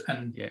 and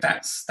Yeah.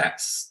 that's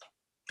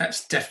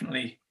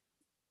definitely,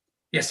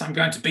 yes, I'm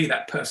going to be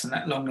that person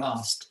at long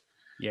last.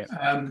 Yeah.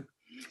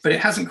 But it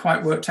hasn't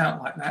quite worked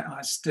out like that.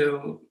 I'm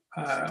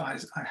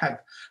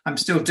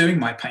still doing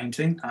my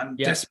painting. I'm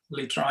Yeah.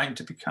 desperately trying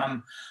to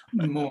become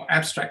more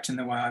abstract in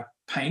the way I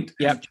paint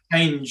Yeah. and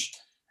change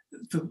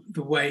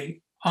the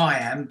way I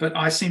am. But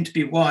I seem to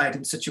be wired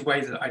in such a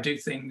way that I do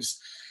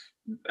things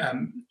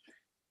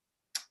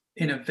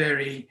in a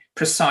very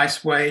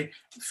precise way.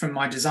 From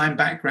my design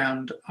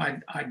background, I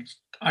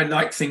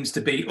like things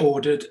to be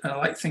ordered, and I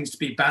like things to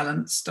be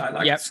balanced. I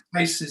like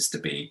spaces to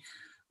be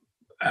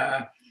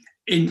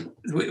in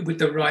with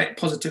the right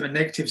positive and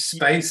negative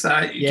space.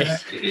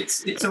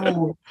 It's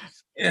all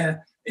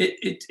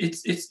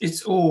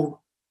it's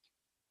all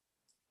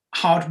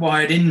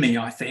hardwired in me,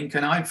 I think,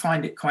 and I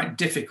find it quite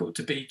difficult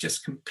to be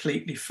just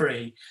completely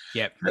free.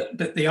 Yeah.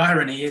 But the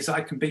irony is,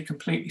 I can be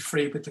completely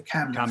free with the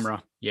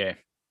camera. Yeah.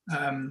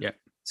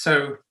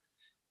 So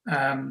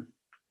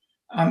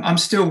I'm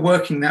still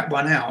working that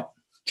one out,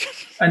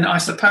 and I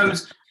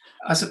suppose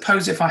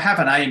if I have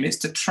an aim, it's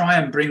to try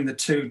and bring the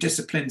two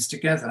disciplines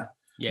together.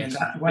 Yes.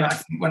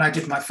 When I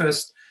did my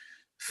first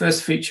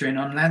featuring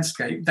on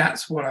landscape,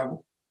 that's what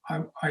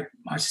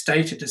I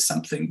stated as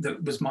something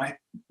that was my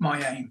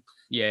aim.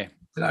 Yeah.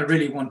 That I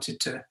really wanted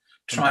to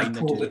try and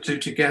pull the two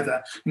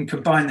together and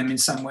combine them in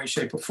some way,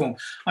 shape, or form.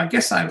 I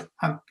guess I'm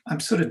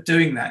sort of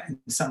doing that in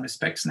some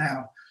respects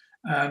now,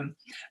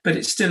 but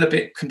it's still a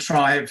bit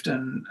contrived,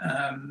 and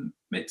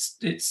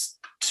it's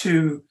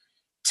too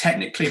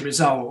technically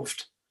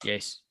resolved.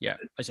 Yes, yeah,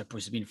 as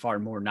opposed to being far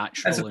more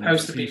natural, as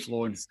opposed and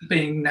free-flowing.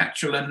 being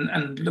natural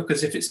and look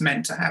as if it's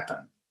meant to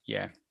happen.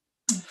 Yeah.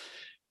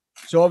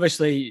 So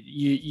obviously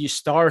you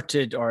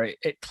started, or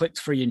it clicked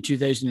for you in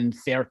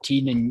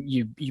 2013, and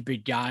you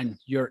began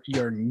your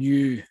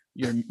new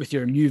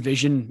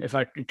vision, if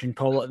I can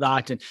call it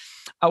that. And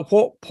at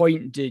what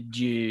point did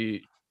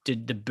the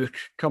book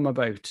come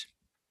about?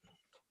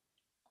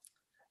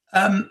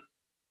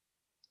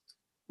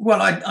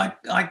 Well,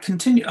 I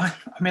continue. I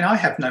mean, I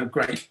have no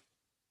great.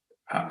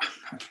 I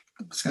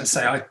was going to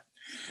say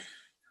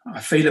I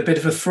feel a bit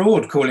of a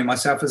fraud calling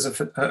myself as a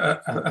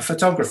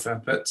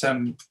photographer, but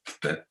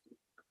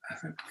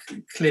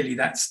clearly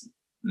that's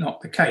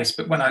not the case.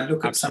 But when I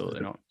look at some of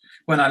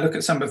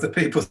the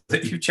people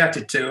that you've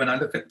chatted to, and I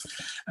look at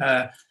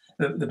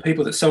the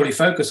people that solely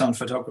focus on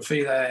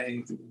photography,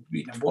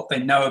 what they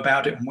know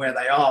about it and where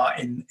they are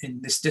in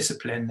this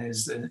discipline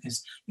is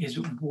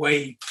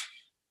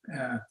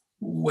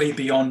way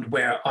beyond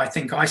where I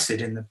think I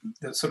sit in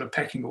the sort of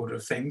pecking order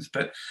of things.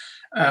 But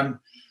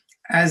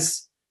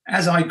as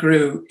I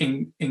grew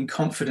in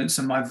confidence,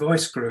 and my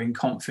voice grew in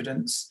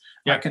confidence,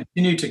 I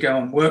continued to go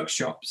on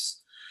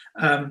workshops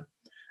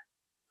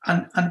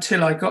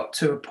until I got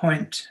to a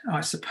point, I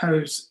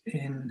suppose,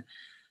 in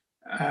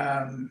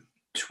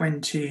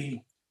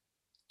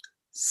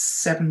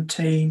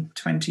 2017,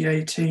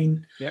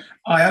 2018,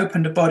 I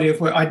opened a body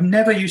of work. I'd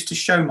never used to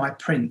show my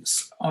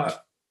prints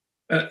at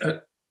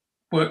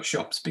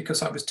workshops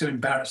because I was too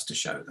embarrassed to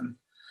show them.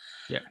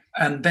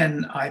 And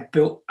then I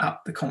built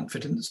up the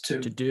confidence to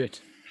do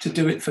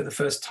it for the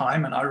first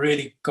time, and I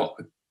really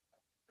got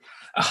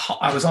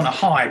I was on a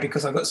high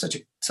because I got such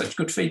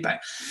good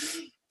feedback.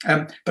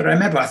 But I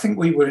remember, I think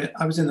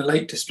I was in the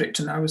Lake District,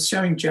 and I was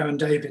showing Joe and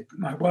David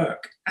my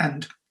work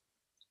and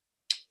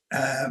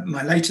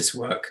my latest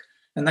work,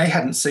 and they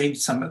hadn't seen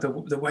some of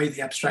the way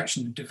the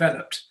abstraction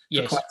developed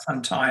for quite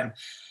some time,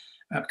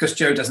 because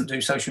Joe doesn't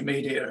do social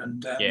media,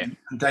 and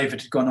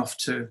David had gone off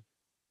to,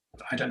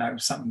 I don't know,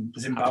 some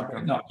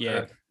Zimbabwe,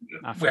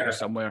 Africa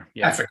somewhere.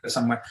 Africa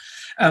somewhere.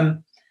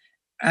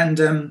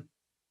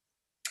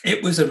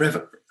 It was a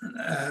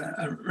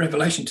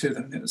revelation to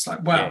them. It was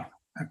like, wow,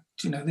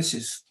 this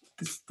is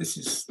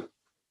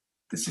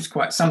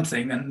quite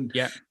something. And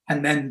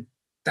then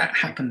that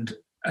happened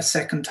a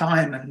second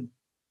time, and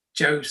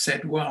Joe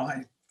said, well,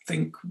 I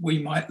think we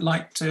might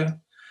like to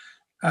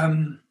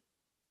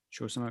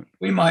show something.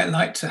 We might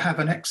like to have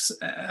an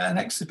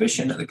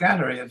exhibition at the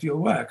gallery of your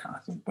work. And I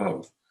thought,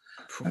 whoa,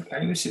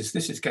 okay, this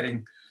is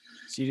getting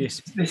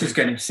serious. This is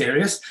getting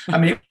serious. I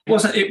mean,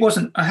 it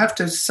wasn't. I have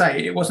to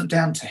say, it wasn't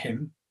down to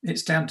him.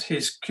 It's down to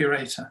his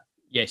curator.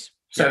 Yes.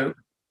 So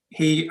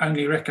he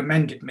only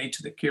recommended me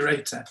to the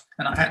curator,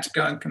 and I had to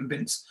go and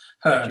convince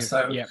her.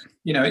 So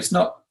it's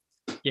not.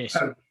 Yes.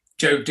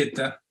 Joe did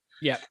the.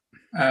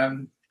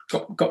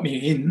 Got me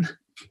in.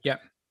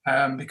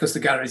 Because the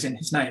gallery's in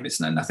his name. It's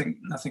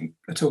nothing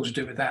at all to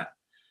do with that.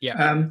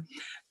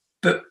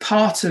 But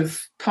part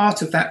of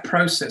that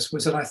process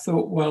was that I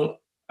thought, well,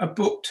 a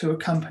book to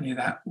accompany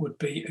that would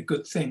be a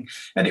good thing,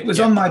 and it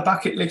was on my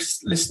bucket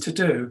list to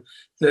do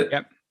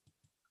that.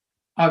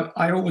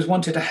 I always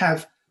wanted to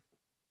have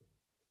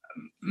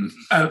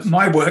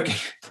my work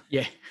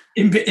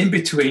in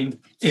between,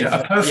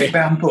 a perfect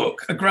bound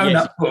book, a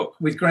grown-up book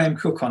with Graham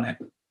Cook on it.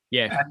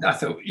 And I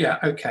thought,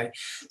 okay.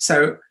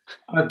 So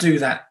I'll do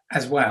that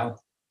as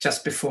well,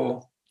 just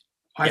before,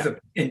 either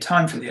in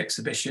time for the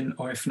exhibition,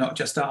 or if not,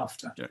 just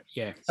after.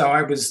 So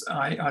I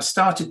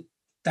started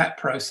that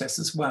process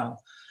as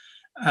well.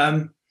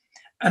 And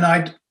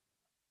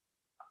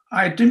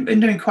I'd been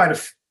doing quite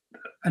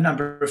a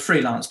number of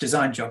freelance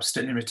design jobs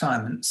still in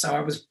retirement. So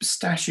I was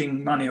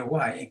stashing money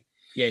away.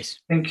 Yes.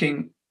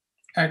 Thinking,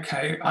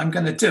 okay, I'm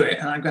going to do it,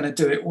 and I'm going to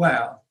do it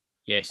well.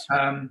 Yes.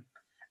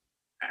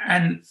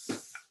 And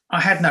I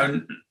had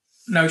no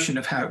notion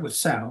of how it would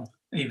sell,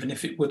 even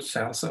if it would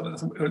sell. So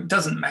it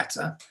doesn't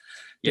matter,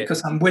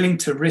 because I'm willing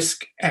to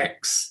risk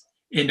X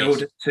in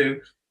order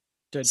to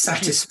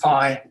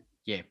satisfy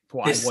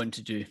what I want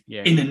to do.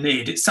 In a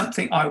need. It's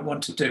something I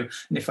want to do.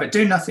 And if I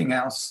do nothing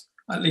else,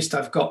 at least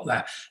I've got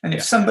that. And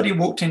if somebody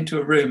walked into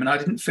a room and I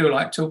didn't feel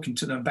like talking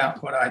to them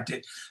about what I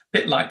did, a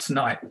bit like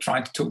tonight,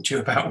 trying to talk to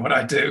you about what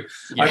I do,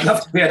 I'd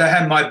love to be able to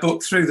hand my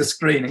book through the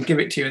screen and give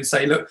it to you and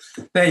say, look,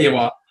 there you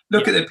are.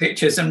 Look at the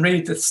pictures and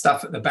read the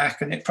stuff at the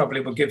back, and it probably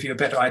will give you a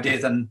better idea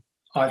than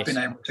I've been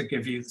able to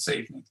give you this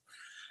evening.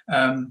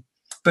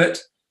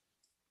 But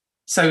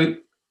so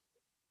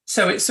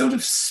it sort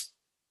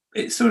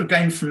of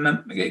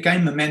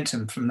gained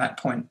momentum from that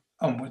point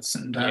onwards,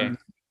 and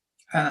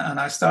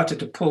I started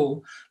to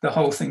pull the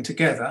whole thing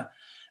together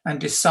and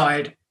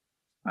decide.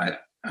 I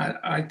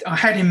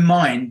had in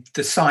mind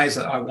the size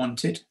that I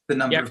wanted, the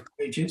number of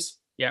pages,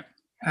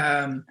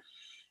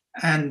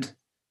 and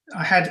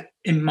I had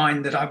in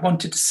mind that I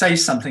wanted to say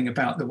something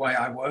about the way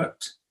I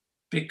worked,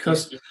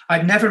 because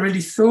I'd never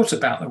really thought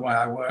about the way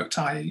I worked.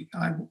 I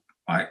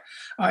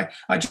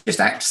just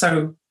act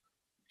so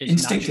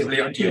instinctively,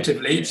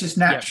 intuitively. It's just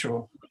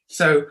natural.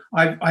 So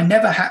I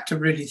never had to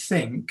really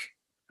think.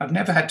 I've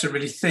never had to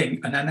really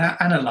think and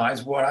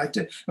analyze what I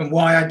do and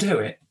why I do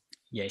it.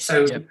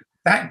 So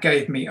that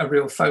gave me a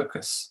real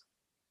focus.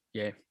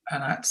 And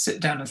I had to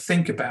sit down and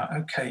think about,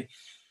 okay,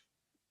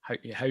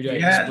 how do I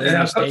explain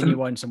this to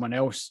anyone, someone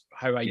else,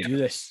 how I do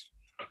this?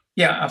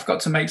 I've got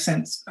to make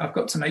sense. I've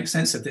got to make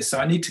sense of this. So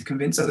I need to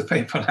convince other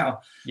people how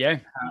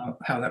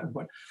that would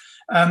work.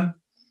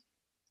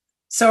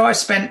 So I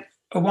spent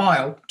a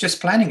while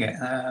just planning it.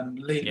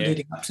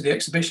 Leading up to the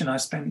exhibition, I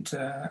spent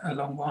a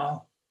long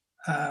while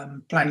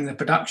planning the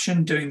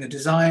production, doing the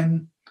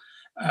design.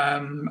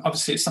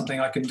 Obviously, it's something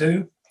I can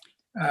do.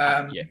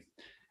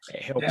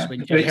 It helps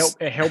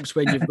it helps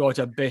when you've got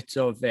a bit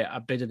of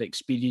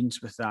experience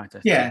with that.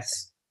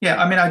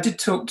 I mean, I did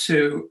talk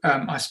to.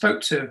 I spoke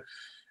to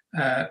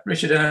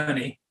Richard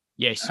Ernie.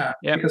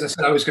 Because I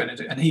said I was going to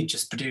do, and he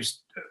just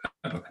produced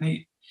a book,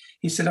 and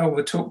he said, "Oh,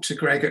 we'll talk to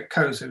Greg at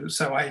Kozu."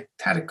 So I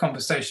had a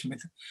conversation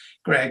with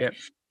Greg,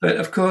 but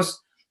of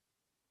course,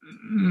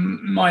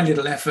 my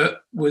little effort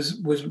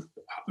was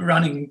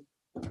running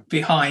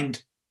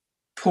behind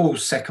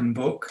Paul's second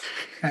book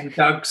and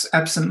Doug's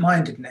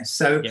absent-mindedness.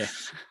 So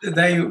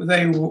they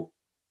were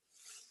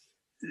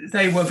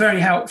very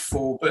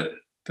helpful,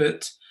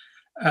 but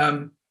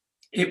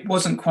it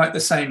wasn't quite the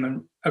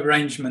same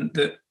arrangement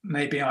that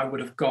maybe I would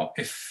have got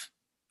if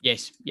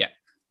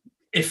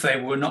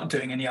they were not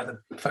doing any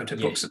other photo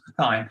books at the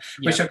time,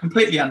 which I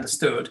completely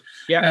understood.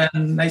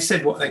 And they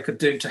said what they could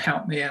do to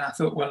help me, and I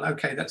thought, well,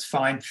 okay, that's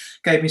fine.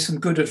 Gave me some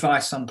good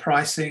advice on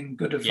pricing,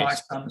 good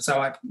advice on. So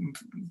I'm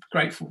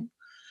grateful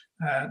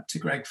to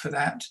Greg for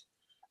that.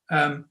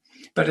 But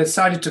I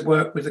decided to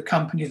work with a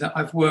company that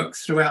I've worked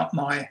throughout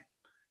my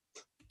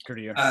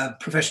career,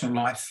 professional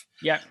life.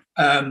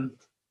 And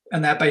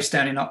they're based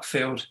down in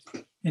Uckfield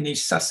in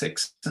East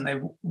Sussex, and they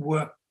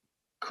were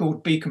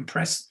called Beacon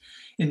Press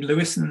in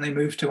Lewis, and then they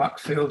moved to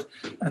Uckfield,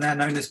 and they're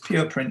known as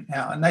Pure Print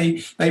now. And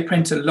they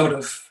print a lot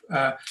of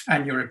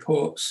annual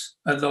reports,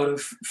 a lot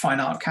of fine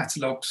art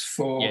catalogues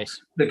for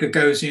the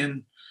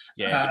Gagosian,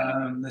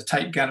 the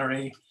Tate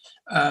Gallery.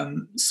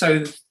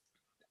 So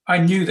I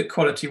knew that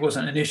quality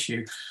wasn't an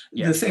issue.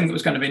 The thing that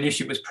was going to be an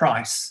issue was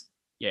price.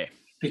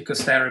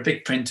 Because they're a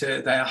big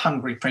printer, they're a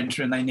hungry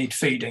printer, and they need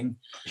feeding.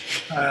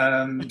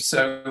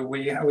 So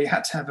we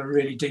had to have a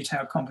really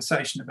detailed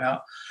conversation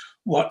about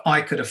what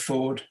I could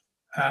afford.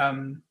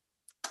 And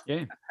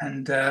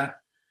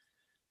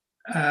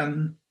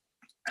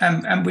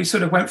we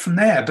sort of went from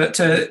there. But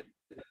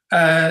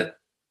they're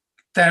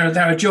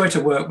a joy to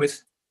work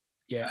with.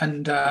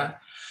 And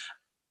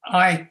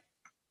I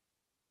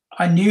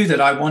knew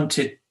that I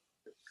wanted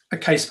a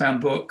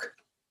case-bound book.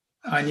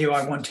 I knew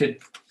I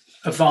wanted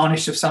a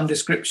varnish of some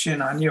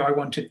description. I knew I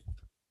wanted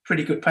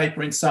pretty good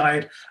paper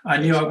inside. I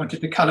knew I wanted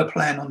the colour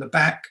plan on the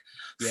back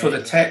for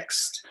the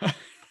text.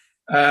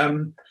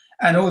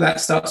 And all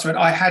that starts with,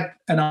 I had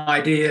an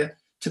idea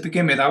to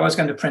begin with. I was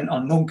going to print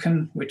on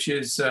Munken, which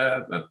is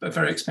a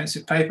very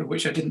expensive paper,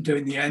 which I didn't do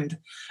in the end.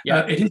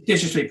 It is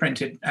digitally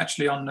printed,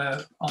 actually, on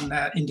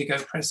their Indigo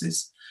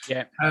presses,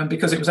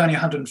 because it was only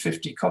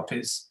 150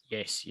 copies.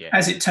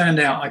 As it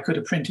turned out, I could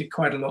have printed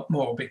quite a lot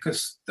more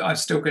because I'm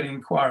still getting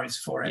inquiries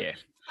for it.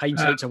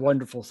 Hindsight's a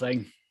wonderful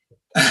thing.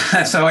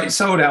 So it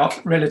sold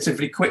out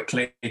relatively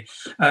quickly.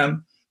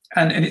 And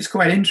it's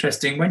quite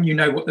interesting when you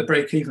know what the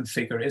break-even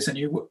figure is and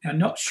you are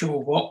not sure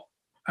what,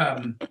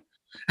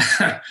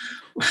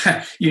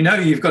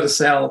 you've got to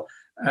sell,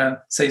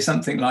 say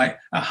something like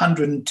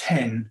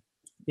 110,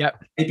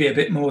 maybe a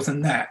bit more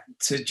than that,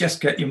 to just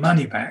get your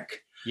money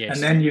back.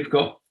 And then you've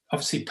got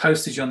obviously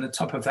postage on the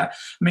top of that.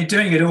 I mean,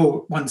 doing it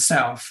all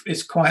oneself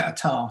is quite a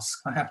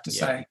task, I have to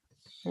say.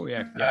 Oh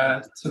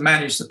yeah. To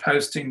manage the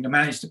posting, to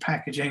manage the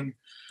packaging,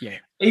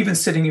 even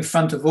sitting in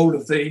front of all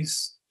of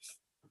these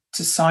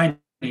to sign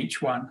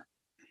each one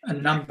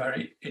and number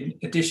in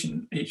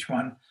addition each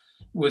one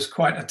was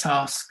quite a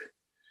task.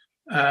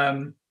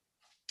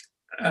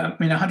 I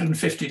mean,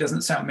 150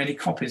 doesn't sound many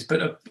copies,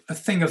 but a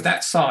thing of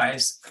that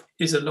size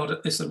is a lot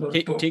of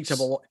books. Takes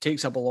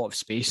up a lot of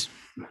space.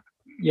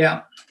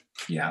 Yeah,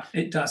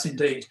 it does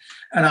indeed.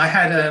 And I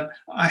had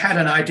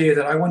an idea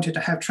that I wanted to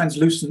have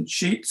translucent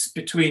sheets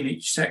between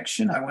each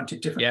section. I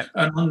wanted different,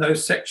 and on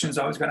those sections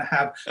I was going to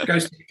have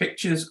ghostly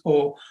pictures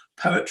or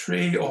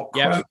poetry or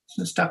quotes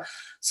and stuff.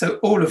 So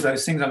all of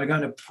those things I was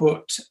going to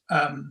put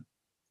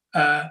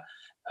a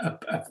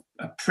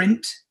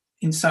print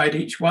inside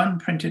each one,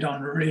 printed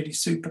on really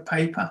super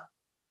paper.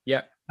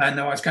 Yeah. And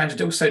I was going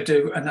to also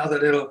do another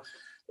little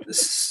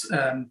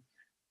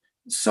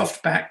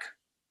softback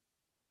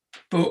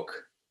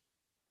book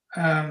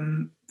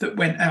that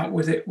went out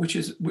with it, which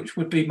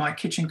would be my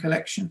kitchen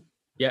collection.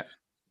 Yeah.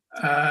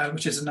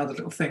 Which is another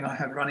little thing I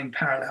have running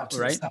parallel to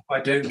the stuff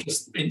I do,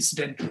 just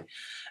incidentally.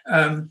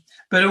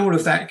 But all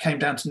of that came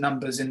down to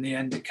numbers in the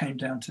end. It came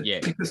down to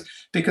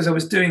because I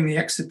was doing the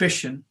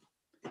exhibition.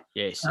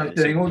 Yes. I was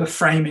doing all the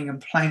framing and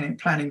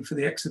planning for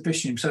the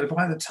exhibition. So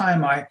by the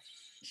time I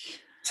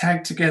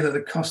tagged together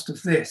the cost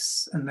of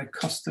this and the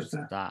cost of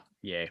the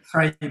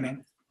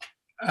framing,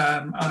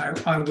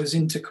 I was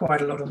into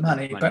quite a lot of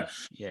money. But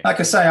like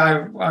I say,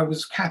 I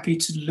was happy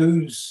to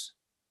lose.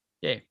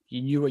 Yeah,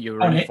 you knew what you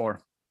were in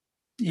for.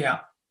 Yeah,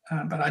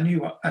 but I knew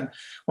what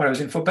I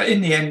was in for. But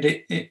in the end,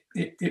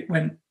 it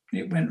went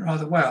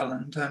rather well,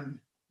 and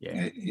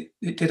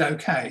it did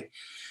okay.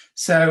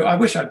 So I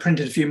wish I'd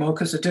printed a few more,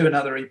 because to do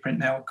another reprint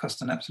now would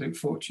cost an absolute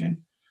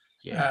fortune.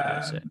 Yeah,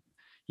 that's it.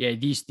 Yeah,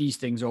 these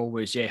things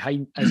always. Yeah,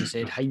 as I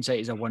said, hindsight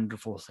is a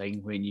wonderful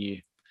thing when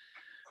you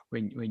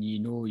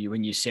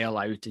sell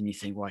out and you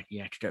think, well,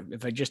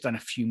 if I just done a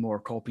few more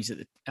copies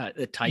at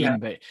the time,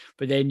 but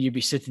then you'd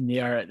be sitting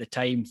there at the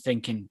time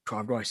thinking,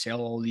 I've got to sell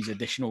all these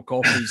additional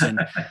copies. And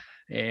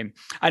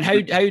and how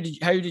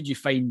did you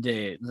find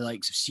the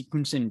likes of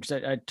sequencing?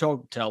 Because I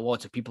talked to a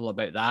lot of people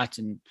about that,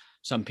 and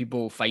some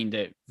people find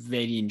it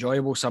very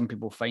enjoyable. Some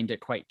people find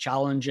it quite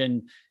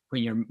challenging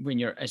when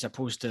you're as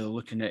opposed to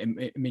looking at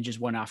images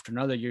one after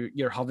another.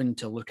 You're having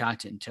to look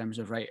at it in terms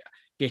of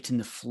getting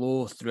the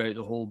flow throughout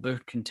the whole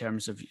book in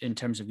terms of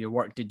your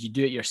work. Did you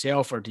do it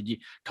yourself, or did you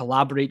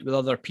collaborate with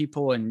other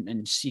people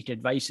and seek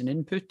advice and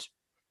input?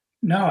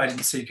 No, I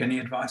didn't seek any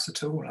advice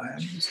at all. I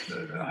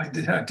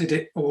did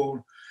it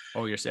all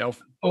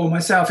yourself. All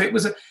myself. It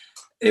was a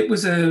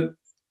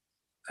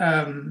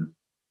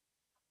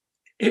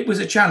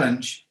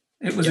challenge.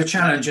 It was a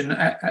challenge, and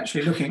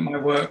actually looking at my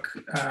work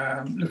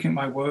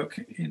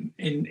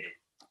in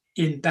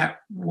that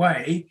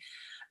way.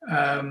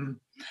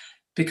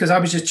 Because I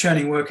was just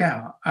churning work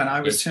out, and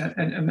I was.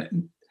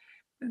 And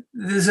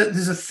there's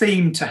a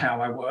theme to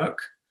how I work.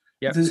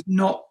 Yep. There's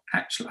not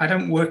actually. I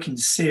don't work in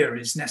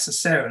series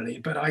necessarily,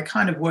 but I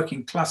kind of work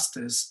in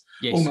clusters,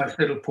 almost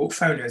little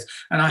portfolios.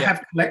 And I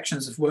have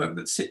collections of work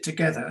that sit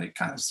together. They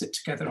kind of sit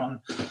together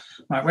on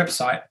my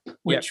website,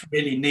 which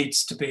really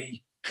needs to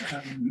be.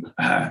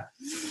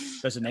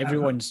 Doesn't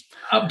everyone's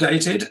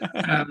updated?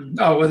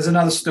 There's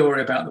another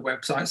story about the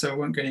website, so I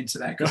won't get into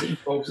that because it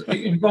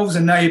involves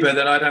a neighbour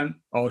that I don't.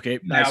 Okay,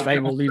 that's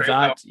fine. We'll leave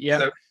that. Yeah.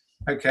 So,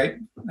 okay,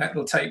 that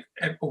will take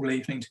all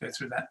evening to go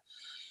through that.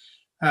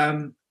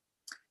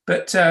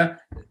 But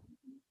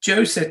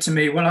Joe said to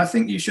me, "Well, I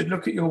think you should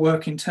look at your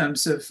work in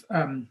terms of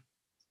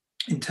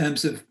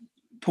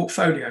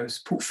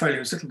portfolios,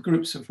 little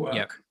groups of work."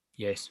 Yep.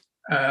 Yes.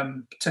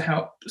 To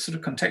help sort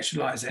of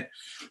contextualize it.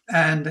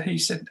 And he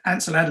said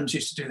Ansel Adams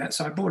used to do that.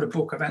 So I bought a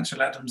book of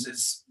Ansel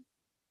Adams's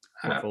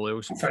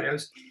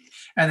portfolios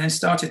and then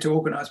started to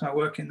organize my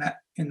work in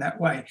that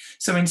way.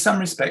 So in some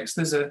respects,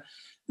 it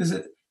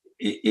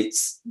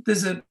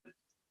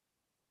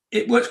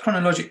works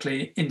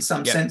chronologically in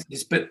some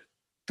senses, but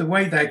the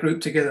way they're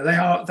grouped together,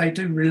 they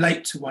do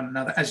relate to one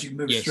another as you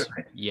move through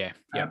it. Yeah.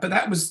 But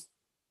that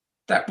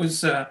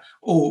was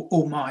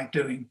all my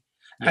doing.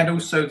 And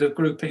also the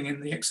grouping in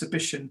the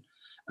exhibition,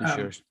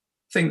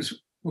 things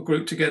were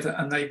grouped together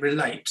and they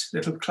relate,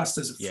 little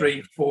clusters of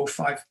 3, 4,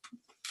 5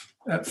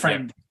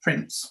 framed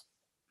prints.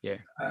 Yeah,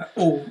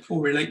 all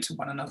relate to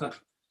one another.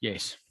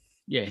 Yes.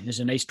 Yeah, there's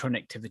a nice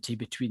connectivity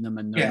between them,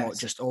 and they're not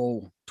just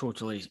all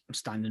totally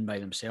standing by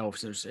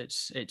themselves.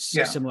 It's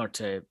similar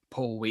to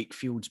Paul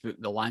Wakefield's book,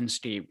 The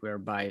Landscape,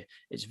 whereby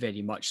it's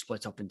very much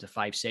split up into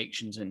 5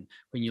 sections. And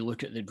when you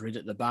look at the grid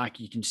at the back,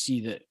 you can see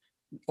that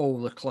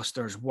all the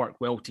clusters work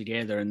well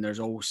together, and there's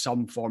all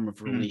some form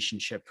of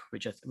relationship,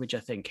 which I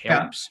think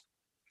helps.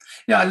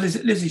 Yeah,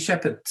 Lizzie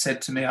Shepherd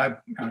said to me,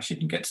 she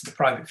didn't get to the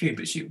private view,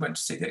 but she went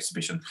to see the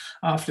exhibition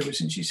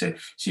afterwards, and she said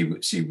she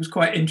was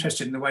quite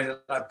interested in the way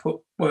that I put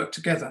work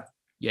together.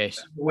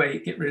 Yes, the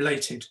way it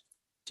related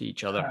to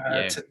each other,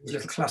 to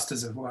little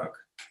clusters of work.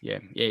 Yeah,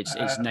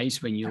 it's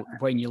nice when you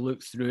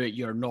look through it.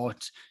 You're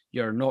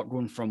not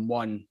going from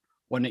one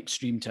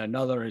extreme to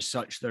another as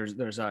such.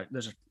 There's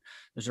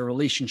a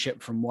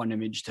relationship from one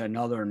image to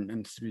another,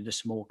 and through the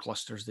small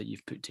clusters that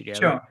you've put together.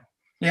 Sure.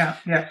 Yeah.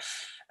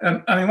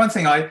 I mean, one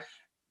thing I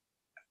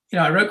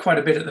wrote quite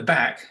a bit at the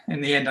back.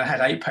 In the end, I had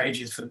 8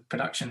 pages for the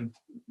production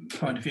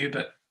point of view,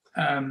 but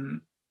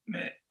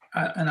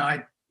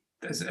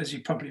as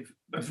you probably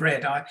have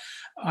read,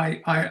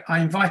 I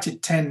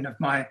invited 10 of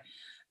my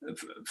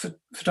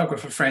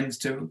photographer friends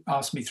to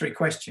ask me 3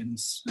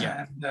 questions.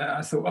 Yeah. And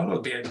I thought, well,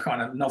 it'll be a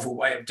kind of novel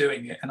way of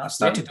doing it. And I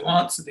started to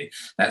answer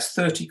that's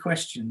 30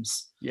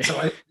 questions. Yeah.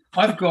 So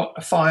I've got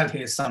a file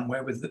here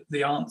somewhere with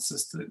the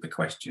answers to the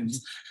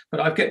questions, but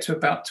I get to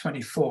about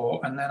 24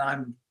 and then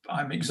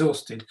I'm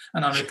exhausted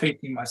and I'm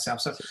repeating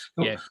myself. So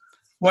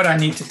what I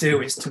need to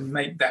do is to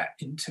make that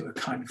into a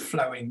kind of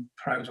flowing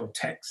prose or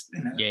text,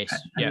 and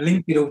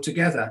link it all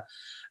together.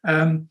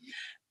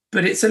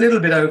 But it's a little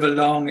bit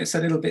overlong. It's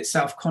a little bit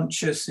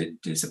self-conscious.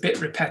 It's a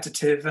bit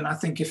repetitive. And I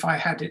think if I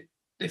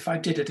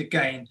did it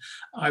again,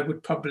 I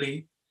would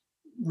probably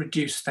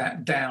reduce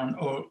that down,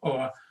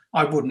 or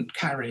I wouldn't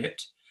carry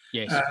it.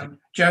 Yes.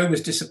 Joe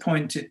was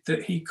disappointed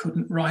that he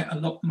couldn't write a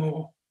lot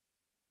more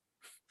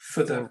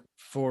for the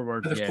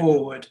forward,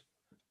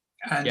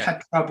 and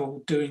had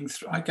trouble doing.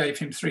 I gave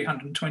him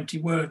 320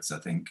 words, I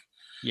think.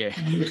 Yeah.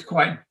 And he was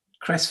quite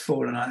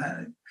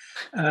crestfallen.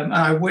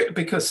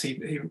 Because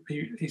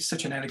he's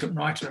such an elegant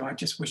writer, I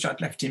just wish I'd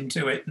left him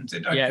to it and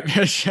said, okay,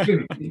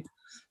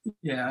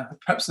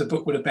 perhaps the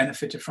book would have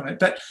benefited from it.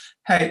 But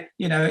hey,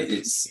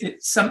 it's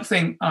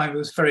something I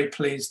was very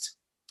pleased.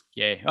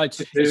 Yeah,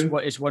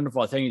 it's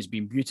wonderful. I think it's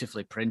been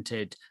beautifully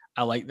printed.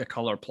 I like the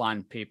color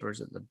plan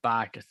papers at the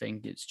back. I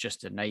think it's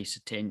just a nice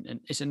and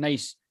it's a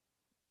nice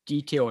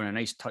detail and a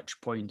nice touch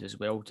point as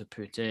well to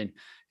put in.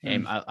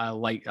 I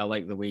like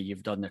the way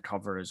you've done the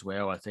cover as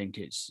well. I think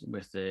it's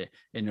with the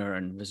inner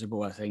and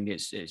visible. I think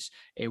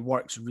it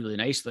works really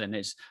nicely, and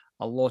it's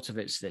a lot of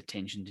it's the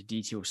attention to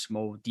detail,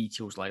 small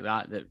details like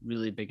that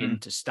really begin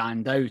to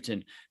stand out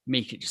and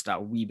make it just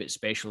that wee bit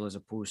special, as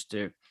opposed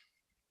to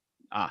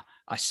a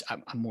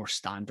more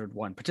standard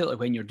one, particularly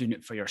when you're doing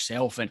it for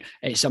yourself and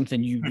it's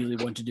something you really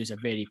want to do as a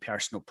very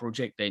personal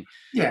project. Then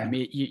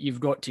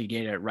you've got to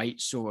get it right,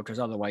 so because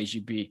otherwise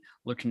you'd be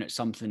looking at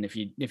something, if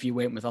you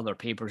went with other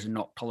papers and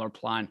not color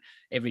plan,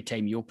 every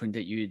time you opened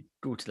it you'd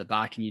go to the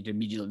back and you'd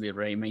immediately be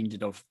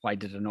reminded of, why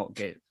did I not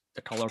get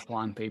the color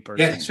plan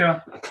papers?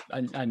 Sure.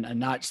 And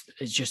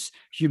it's just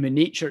human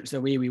nature. It's the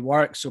way we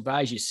work. So,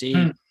 but as you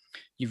say,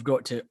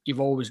 you've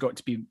always got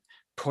to be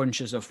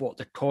conscious of what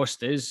the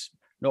cost is,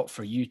 not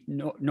for you,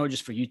 not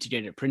just for you to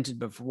get it printed,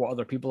 but for what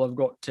other people have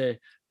got to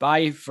buy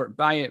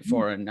it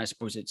for. And I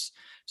suppose it's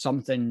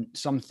some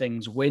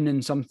things win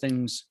and some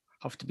things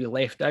have to be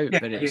left out.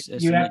 But it's the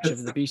nature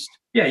of the beast.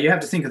 Yeah, you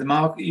have to think of the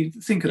market. You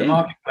think of the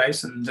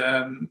marketplace and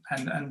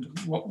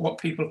what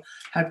people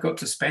have got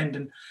to spend,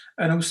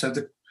 and also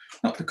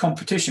not the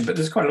competition, but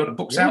there's quite a lot of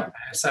books out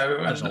there. So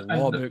there's a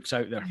lot of books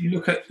out there. You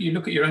look at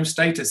your own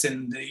status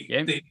in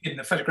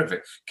the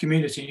photographic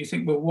community, and you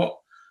think,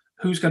 well,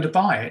 who's going to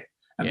buy it?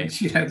 I mean,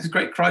 there's a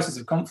great crisis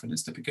of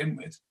confidence to begin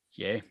with.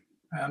 Yeah.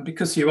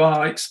 Because you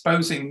are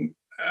exposing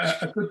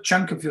a good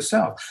chunk of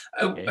yourself,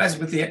 as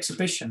with the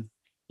exhibition.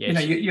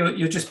 Yes.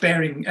 You're just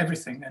bearing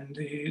everything, and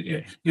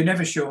you're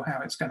never sure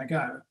how it's going to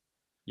go.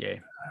 Yeah,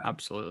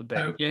 absolutely.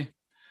 But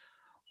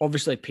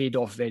obviously paid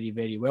off very,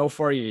 very well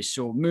for you.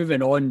 So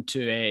moving on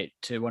to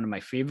one of my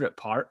favourite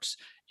parts,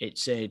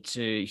 it's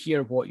to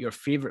hear what your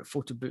favourite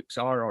photo books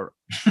are, or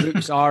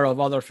books are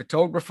of other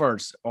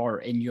photographers,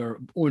 or in your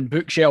own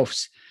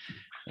bookshelves.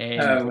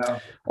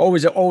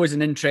 Always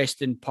an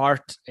interesting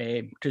part,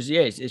 because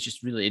it's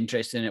just really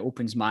interesting. It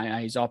opens my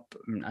eyes up,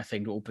 and I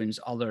think it opens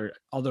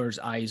others'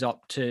 eyes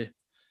up to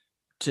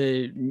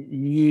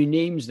new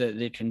names that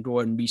they can go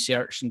and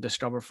research and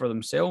discover for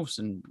themselves,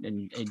 and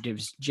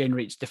it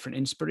generates different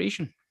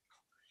inspiration.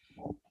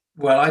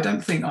 Well, I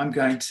don't think I'm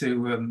going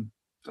to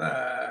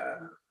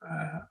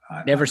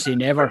never say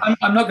never.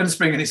 I'm not going to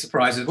spring any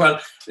surprises.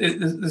 Well,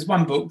 there's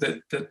one book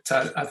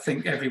that I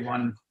think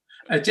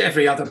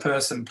every other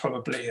person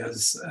probably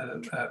has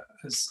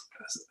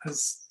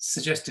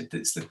suggested that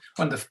it's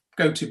one of the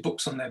go-to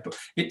books on their book.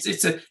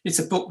 It's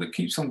a book that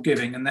keeps on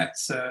giving, and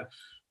that's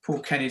Paul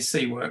Kenny's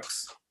Sea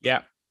Works.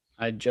 Yeah,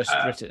 I just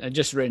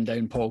written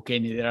down Paul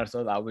Kenny there. I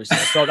thought that was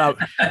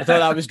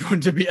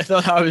going to be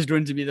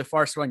the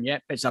first one. Yeah,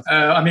 it's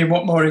I mean,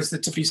 what more is there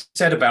to be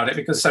said about it?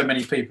 Because so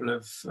many people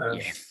have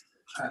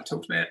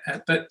talked about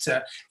it, but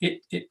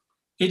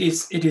it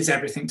is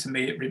everything to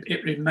me.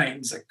 It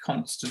remains a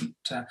constant.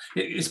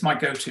 It's my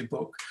go-to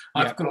book.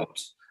 I've got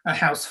a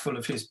house full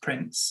of his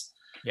prints.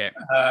 Yeah.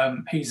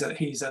 He's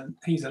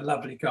a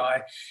lovely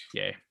guy.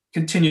 Yeah.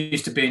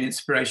 Continues to be an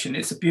inspiration.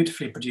 It's a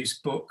beautifully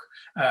produced book.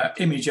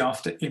 Image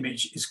after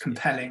image is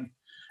compelling.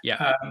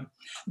 Yeah.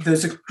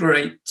 There's a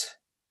great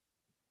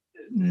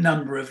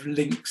number of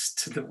links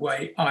to the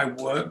way I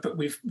work, but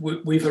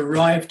we've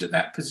arrived at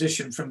that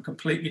position from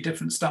completely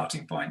different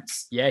starting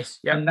points. Yes,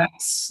 yeah, and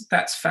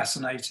that's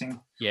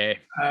fascinating. yeah.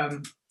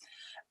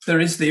 There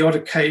is the odd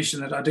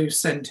occasion that I do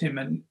send him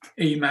an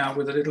email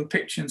with a little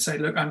picture and say,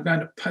 look, I'm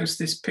going to post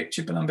this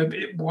picture, but I'm a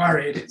bit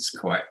worried. It's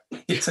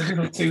a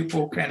little too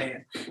Paul Kenny.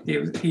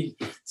 And he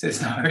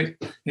says, no,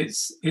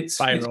 it's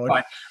fine.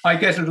 I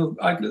get a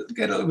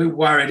little bit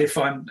worried if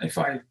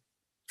I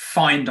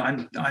find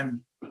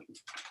I'm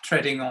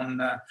treading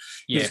on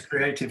his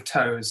creative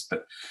toes.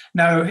 But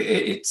no,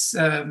 it's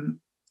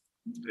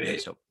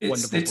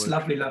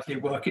lovely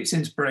work. It's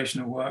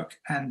inspirational work,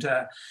 and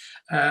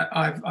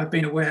I've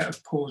been aware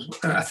of Paul's.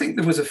 I think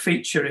there was a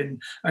feature in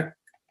a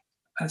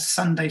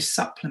Sunday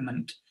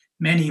supplement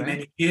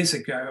many years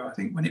ago. I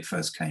think when it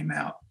first came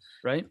out,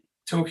 right,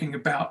 talking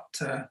about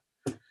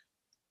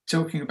it's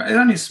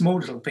only a small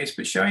little piece,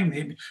 but showing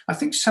the. I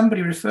think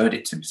somebody referred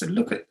it to me. Said,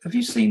 "Look at, have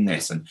you seen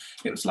this?" And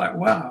it was like,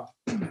 "Wow,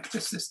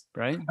 this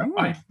right."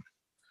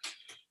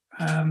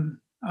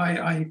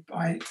 I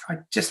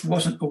just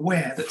wasn't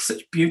aware that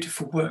such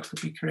beautiful work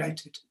could be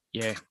created.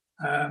 Yeah.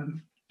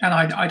 And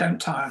I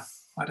don't tire.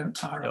 I don't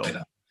tire of it.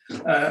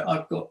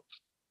 I've got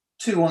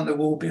 2 on the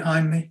wall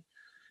behind me.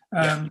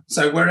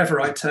 So wherever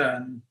I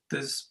turn,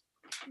 there's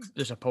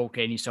a Paul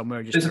Kenny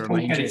somewhere. There's a Paul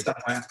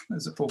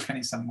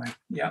Kenny somewhere.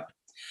 Yeah.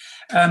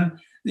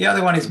 The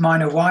other one is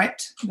Minor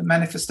White, The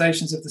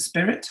Manifestations of the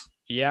Spirit.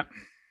 Yeah.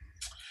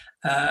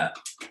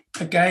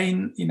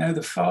 Again,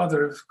 the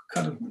father of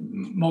kind of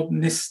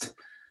modernist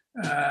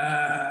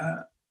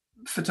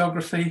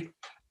photography.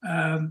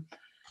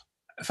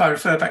 If I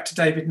refer back to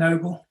David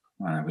Noble,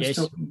 I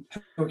was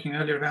talking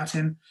earlier about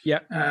him.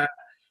 Yeah.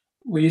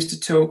 We used to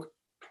talk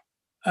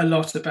a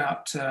lot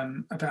about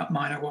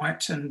Minor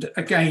White, and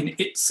again,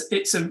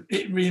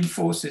 it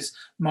reinforces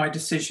my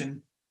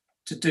decision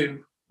to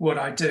do what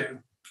I do,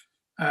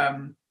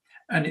 and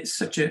it's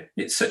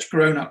such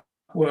grown-up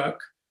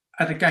work,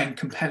 and again,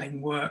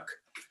 compelling work.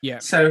 Yeah.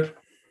 So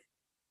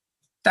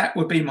that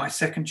would be my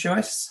second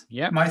choice.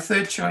 Yeah. My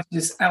third choice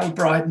is Al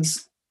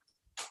Bryden's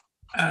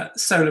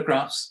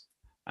Solagraphs.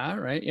 All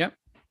right. Yeah.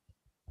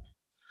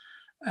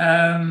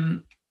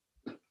 And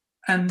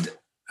I'm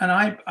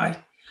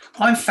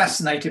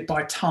fascinated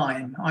by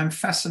time. I'm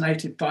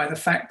fascinated by the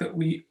fact that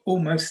we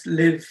almost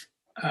live.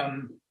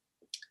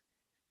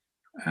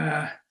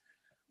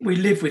 We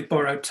live with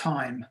borrowed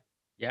time.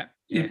 Yeah.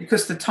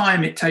 Because the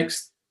time it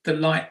takes the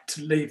light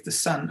to leave the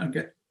sun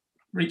and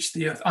reach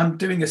the earth. I'm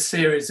doing a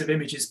series of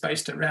images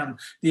based around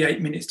the 8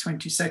 minutes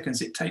 20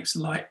 seconds it takes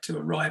light to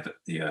arrive at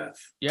the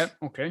earth. Yep.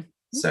 Okay.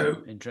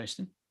 So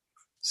interesting.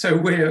 So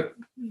we're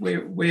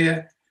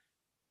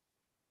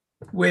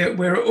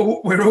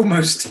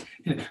almost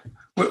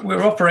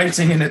we're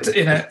operating in a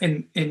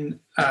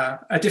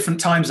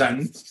different time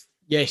zone.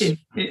 Yes.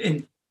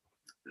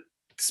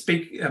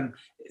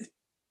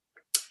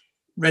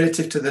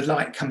 Relative to the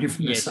light coming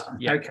from the sun.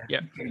 Yeah. Okay.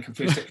 Yeah. Getting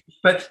confused.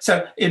 But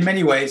so in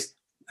many ways,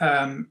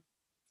 the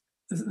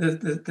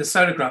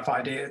Solagraph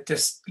idea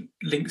just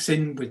links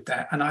in with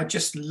that, and I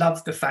just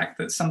love the fact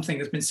that something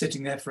has been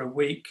sitting there for a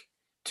week,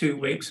 2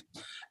 weeks,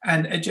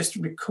 and it just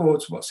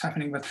records what's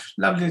happening. With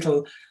lovely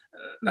little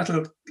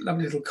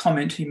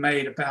comment he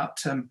made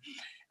about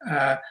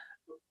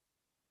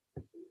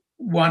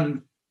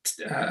one,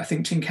 I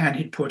think tin can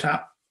he'd put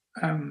up,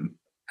 and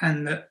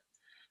that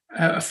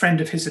a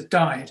friend of his had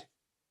died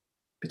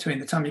between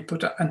the time he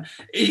put up, and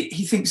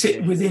he thinks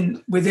it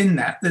within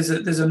that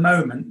there's a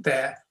moment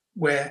there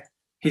where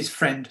his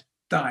friend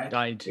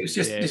died. It's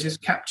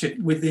just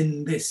captured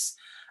within this.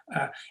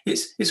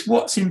 It's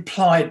what's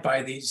implied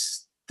by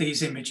these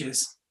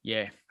images.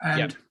 Yeah.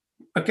 And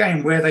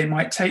again, where they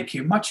might take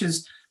you. Much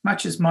as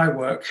my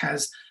work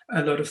has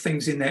a lot of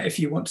things in there, if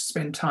you want to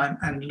spend time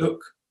and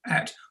look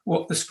at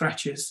what the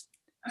scratches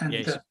and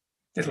the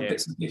little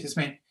bits and pieces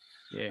mean.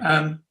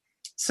 Yeah.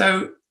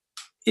 So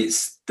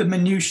it's the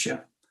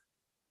minutiae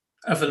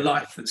of a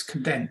life that's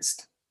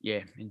condensed.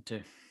 Yeah,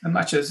 into. And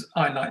much as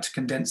I like to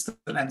condense the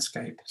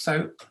landscape.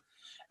 So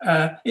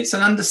it's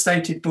an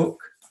understated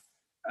book.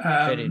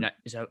 Very nice.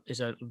 It's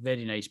a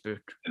very nice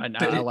book, and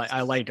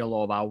I like a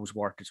lot of Al's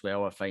work as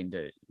well. I find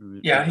it.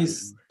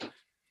 He's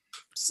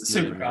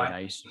super guy.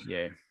 Really nice.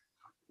 Yeah.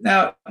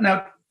 Now,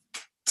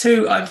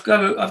 two. I've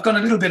gone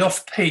a little bit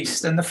off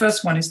piste, and the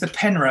first one is the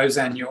Penrose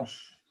Annual.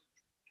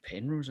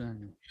 Penrose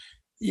Annual.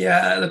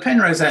 Yeah, the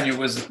Penrose Annual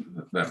was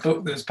a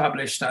book that was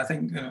published, I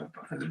think,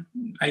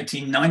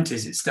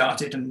 1890s it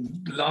started,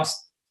 and the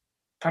last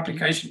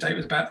publication date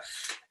was about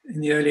in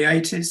the early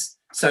 80s.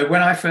 So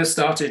when I first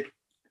started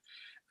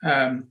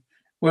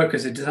work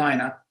as a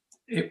designer,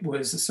 it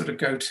was a sort of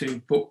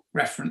go-to book,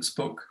 reference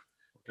book.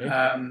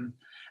 Okay.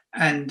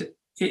 And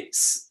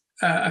it's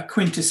a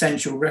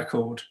quintessential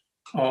record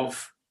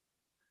of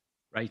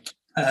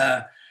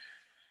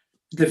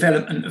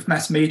development of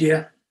mass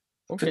media,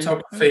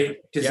 photography,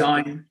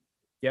 design,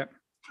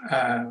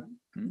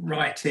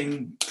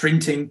 writing,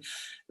 printing.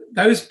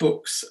 Those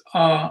books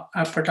are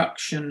a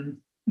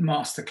production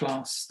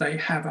masterclass. They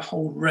have a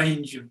whole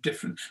range of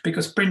different,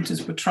 because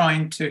printers were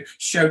trying to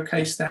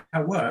showcase their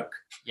work.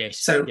 Yes.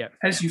 So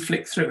as you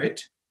flick through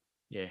it,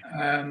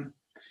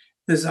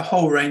 there's a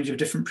whole range of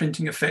different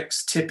printing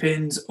effects,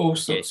 tip-ins, all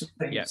sorts of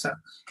things. So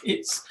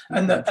it's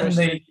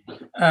the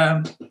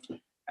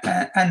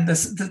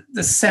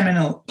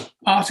seminal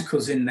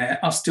articles in there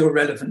are still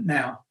relevant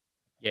now.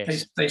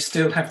 Yes, they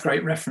still have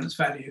great reference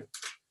value.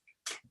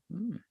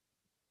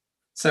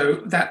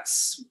 So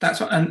that's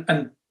what,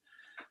 and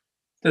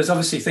there's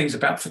obviously things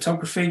about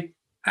photography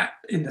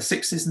in the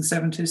 60s and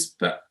 70s,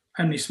 but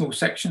only small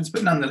sections.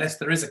 But nonetheless,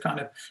 there is a kind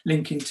of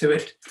linking to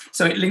it.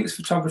 So it links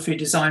photography,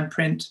 design,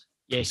 print.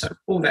 Yes, so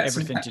all that's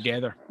everything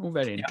together. Oh,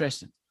 very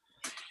interesting.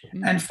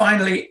 And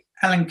finally,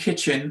 Alan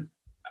Kitchen,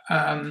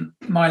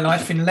 My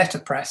Life in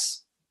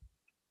Letterpress.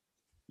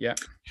 Yeah.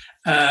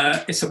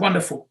 It's a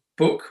wonderful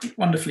book,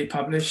 wonderfully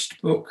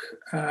published book.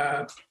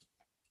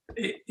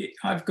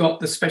 I've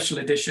got the special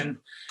edition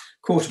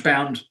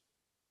quarter-bound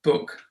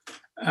book.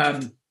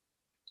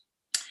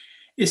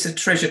 It's a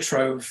treasure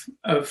trove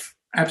of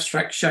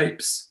abstract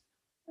shapes,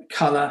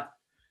 colour,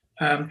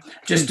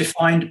 just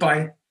defined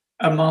by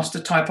a master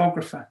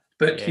typographer.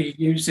 But he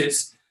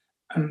uses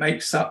and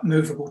makes up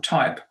movable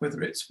type,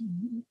 whether it's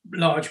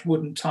large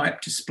wooden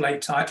type, display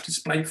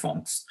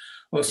fonts,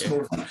 or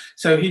small fonts.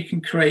 So he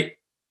can create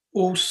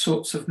all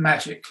sorts of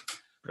magic.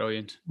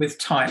 Brilliant. With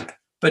type,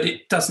 but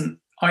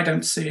I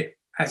don't see it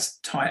as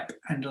type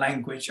and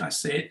language. I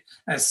see it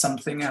as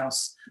something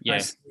else. I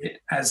see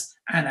it as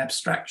an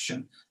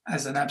abstraction,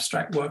 as an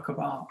abstract work of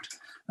art,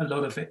 a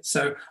lot of it.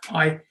 So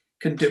I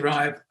can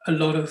derive a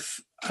lot of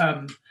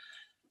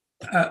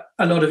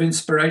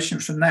inspiration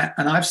from that.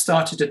 And I've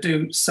started to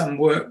do some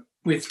work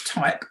with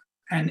type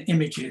and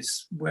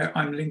images where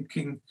I'm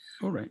linking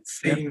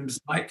themes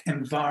like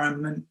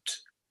environment.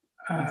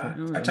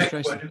 I take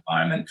the word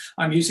environment,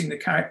 I'm using the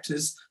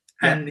characters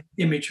and the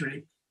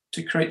imagery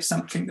to create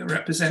something that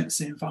represents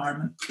the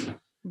environment.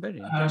 Very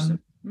interesting.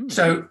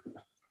 So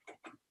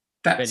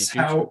that's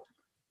how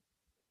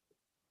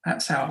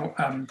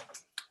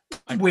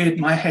weird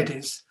my head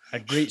is. A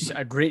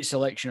great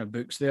selection of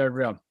books there,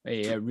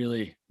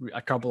 really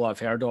a couple I've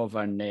heard of,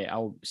 and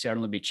I'll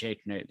certainly be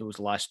checking out those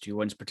last two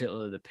ones,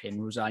 particularly the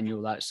Penrose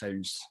Annual. That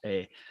sounds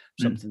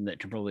something that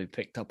can probably be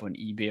picked up on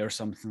eBay or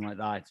something like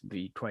that. It'd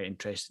be quite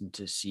interesting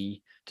to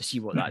see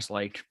what that's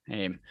like.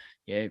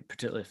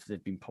 Particularly if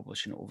they've been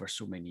publishing it over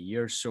so many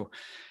years. So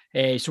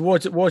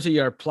what are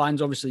your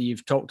plans? Obviously,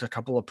 you've talked a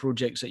couple of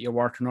projects that you're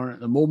working on at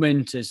the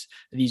moment. Are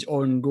these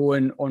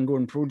ongoing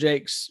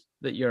projects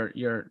that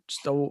you're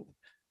still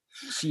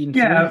seeing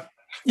through?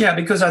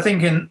 Because I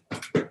think in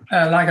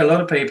like a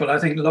lot of people, I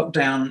think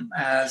lockdown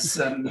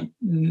has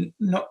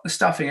knocked the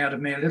stuffing out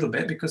of me a little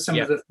bit, because some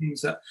of the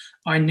things that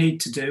I need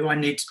to do, I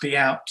need to be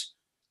out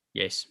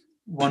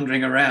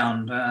wandering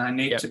around. I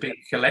need to be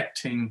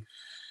collecting.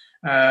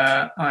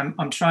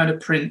 I'm trying to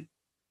print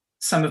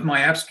some of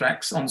my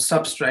abstracts on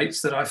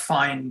substrates that I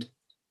find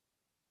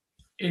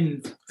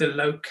in the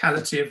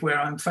locality of where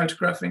I'm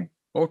photographing.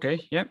 Okay,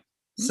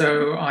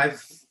 So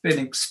I've been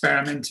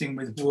experimenting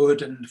with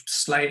wood and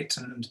slate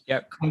and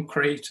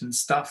concrete and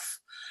stuff,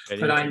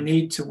 but I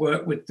need to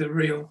work with the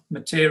real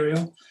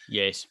material.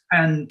 Yes.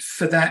 And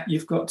for that,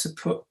 you've got to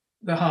put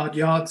the hard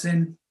yards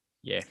in.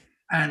 Yeah.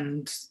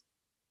 And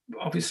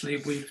obviously,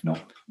 we've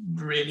not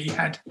really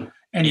had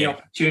any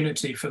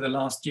opportunity for the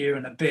last year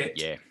and a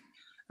bit. Yeah.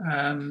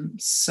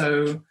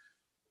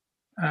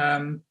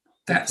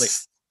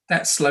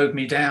 That slowed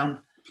me down.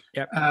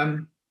 Yep.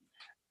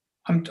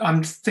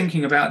 I'm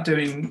thinking about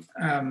doing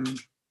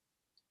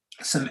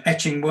some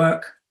etching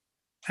work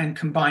and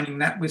combining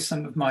that with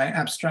some of my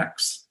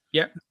abstracts.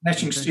 Yep. An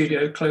etching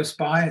studio close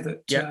by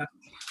that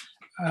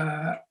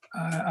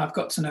I've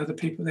got to know the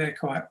people there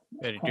quite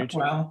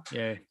well.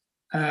 Yeah.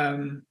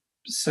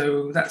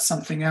 So that's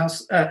something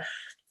else.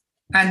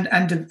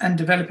 And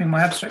developing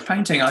my abstract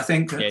painting, I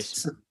think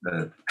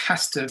that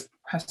has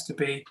to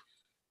be.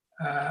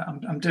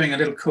 I'm doing a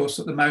little course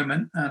at the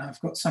moment, and I've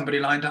got somebody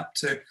lined up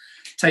to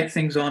take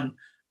things on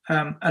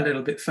a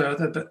little bit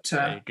further. But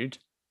very good.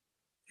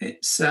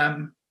 It's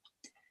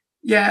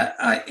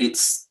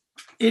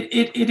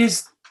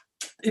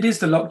it is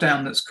the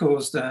lockdown that's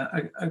caused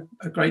a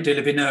great deal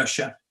of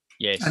inertia.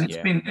 Yes, and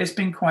it's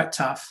been quite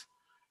tough.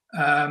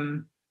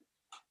 And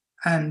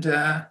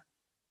I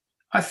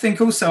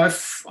think also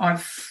I've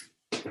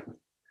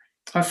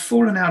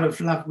fallen out of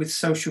love with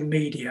social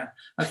media.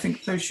 I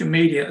think social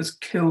media is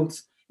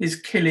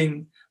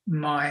killing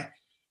my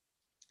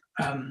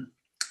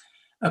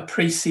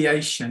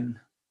appreciation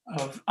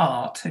of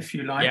art, if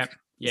you like.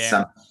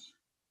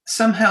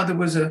 Somehow there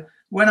was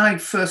when I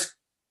first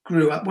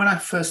grew up, when I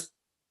first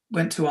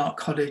went to art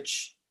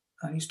college,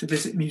 I used to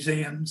visit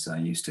museums, I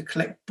used to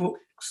collect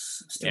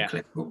books,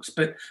 collect books,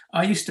 but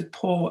I used to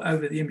pore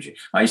over the images.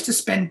 I used to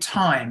spend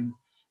time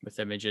with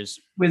images.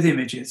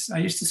 I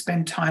used to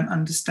spend time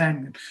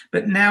understanding them.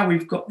 But now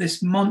we've got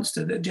this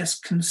monster that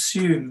just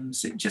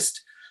consumes.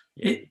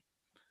 And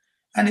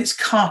it's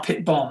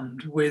carpet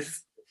bombed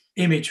with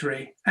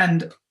imagery.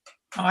 And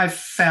I've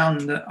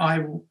found that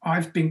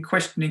I've been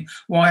questioning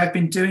why I've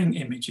been doing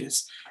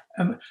images.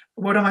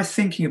 What am I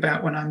thinking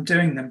about when I'm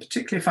doing them,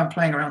 particularly if I'm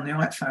playing around the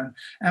iPhone?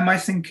 Am I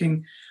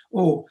thinking,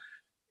 oh,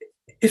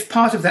 if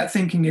part of that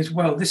thinking is,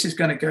 well, this is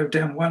going to go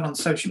down well on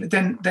social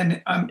media,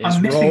 then I'm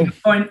missing the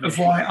point of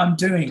why I'm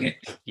doing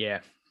it. Yeah.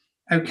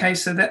 Okay,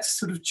 so that's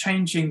sort of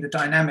changing the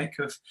dynamic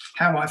of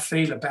how I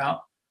feel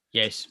about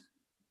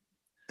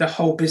the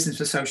whole business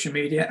of social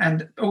media,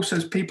 and also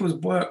people's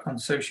work on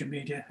social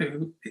media.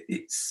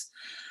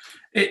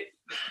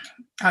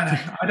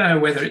 I don't know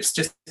whether it's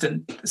just a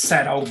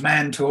sad old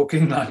man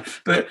talking,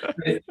 but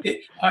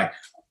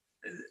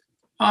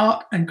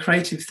art and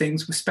creative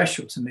things were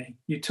special to me.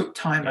 You took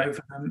time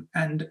over them,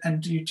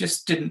 and you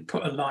just didn't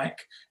put a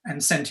like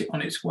and sent it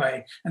on its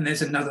way. And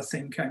there's another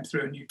thing came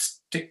through, and you'd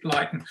stick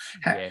like.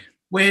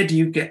 Where do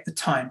you get the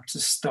time to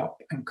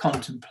stop and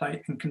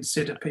contemplate and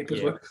consider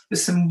people's work?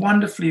 There's some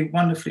wonderfully,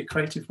 wonderfully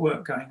creative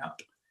work going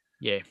up.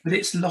 Yeah. But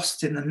it's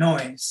lost in the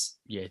noise.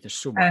 Yeah, there's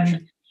so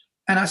much.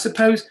 And I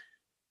suppose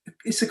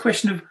it's a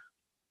question of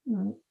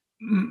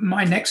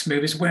my next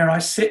move is where I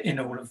sit in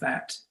all of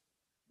that.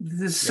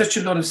 There's such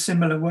a lot of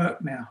similar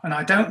work now, and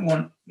I don't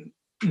want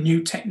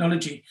new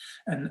technology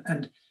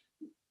and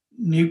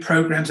new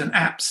programs and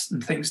apps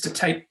and things to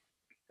take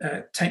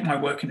my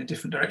work in a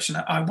different direction.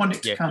 I want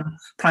it to come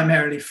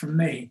primarily from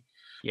me.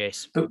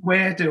 Yes. But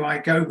where do I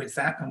go with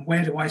that, and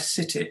where do I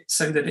sit it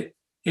so that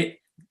it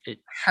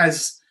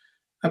has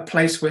a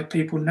place where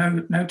people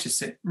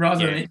notice it,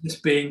 rather than it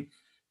just being,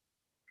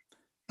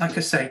 like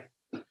I say,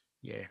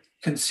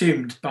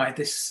 consumed by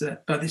this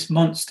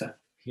monster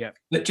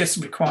that just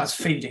requires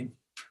feeding.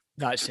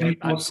 That's it.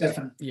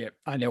 24/7. Yeah,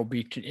 and it'll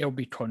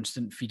be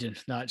constant feeding.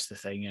 That's the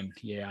thing, and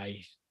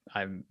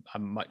I'm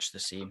much the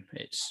same.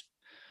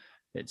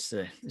 It's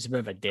a bit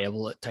of a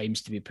devil at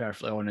times, to be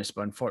perfectly honest,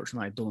 but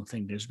unfortunately I don't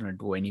think it's going to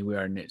go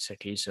anywhere, and it's a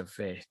case of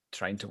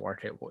trying to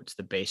work out what's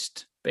the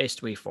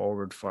best way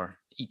forward for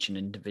each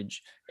and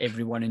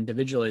everyone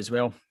individually as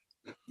well.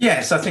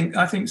 Yes, I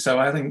think so.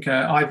 I think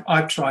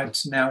I've tried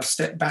to now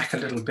step back a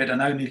little bit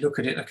and only look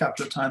at it a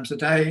couple of times a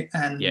day,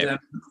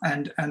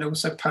 and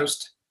also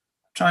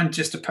trying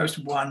just to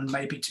post 1,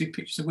 maybe 2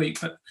 pictures a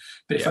week. But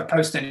if I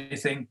post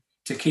anything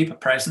to keep a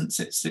presence,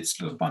 it's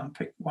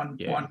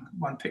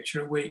one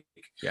picture a week.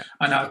 Yeah.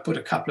 I know I've put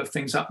a couple of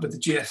things up with the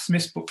G.F.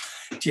 Smith book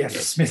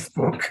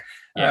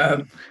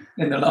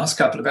in the last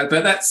couple of days,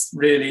 but that's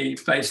really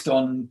based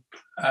on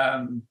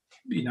a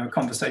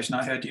conversation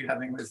I heard you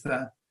having with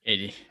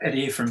Eddie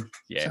Ephraim.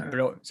 Yeah,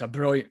 so. It's a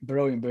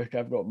brilliant book.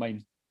 I've got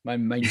mine.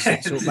 Mine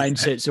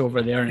sits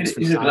over there, and it's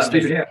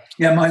fantastic.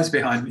 Mine's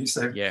behind me.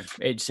 So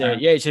it's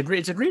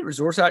a great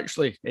resource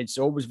actually. It's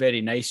always very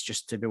nice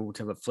just to be able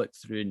to have a flick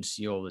through and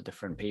see all the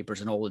different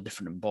papers and all the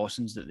different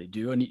embossings that they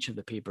do on each of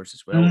the papers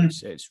as well.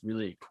 It's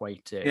really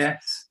quite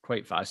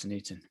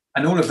fascinating.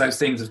 And all of those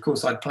things, of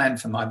course, I'd planned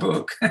for my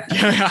book.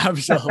 Yeah,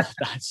 absolutely.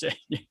 That's it.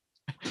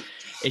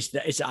 It's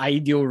the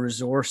ideal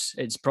resource.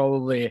 It's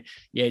probably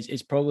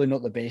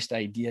not the best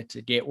idea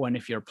to get one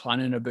if you're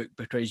planning a book,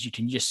 because you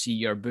can just see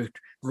your book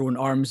growing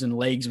arms and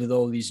legs with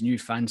all these new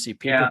fancy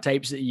paper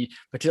types that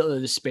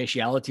particularly the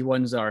speciality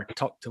ones, are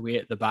tucked away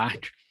at the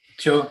back.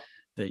 Sure.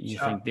 That you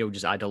think they'll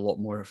just add a lot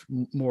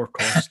more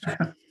cost.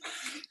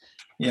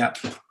 Yeah.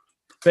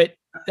 But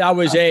that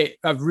was it.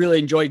 I've really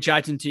enjoyed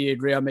chatting to you,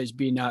 Graham. It's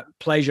been a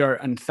pleasure,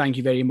 and thank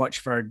you very much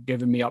for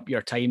giving me up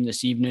your time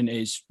this evening.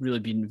 It's really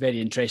been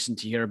very interesting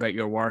to hear about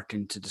your work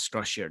and to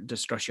discuss your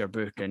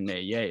book. And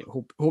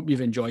hope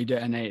you've enjoyed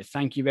it. And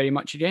thank you very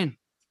much again.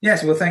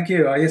 Yes, well, thank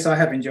you. Yes, I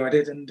have enjoyed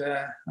it, and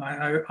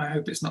I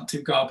hope it's not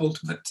too garbled.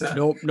 But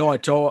no, not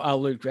at all.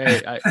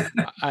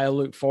 I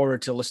look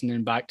forward to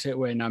listening back to it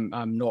when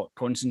I'm not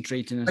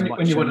concentrating as much.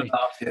 When you want to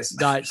laugh, yes.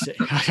 That's it.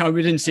 I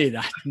wouldn't say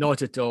that,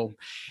 not at all.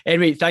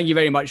 Anyway, thank you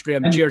very much,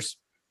 Graham. Cheers.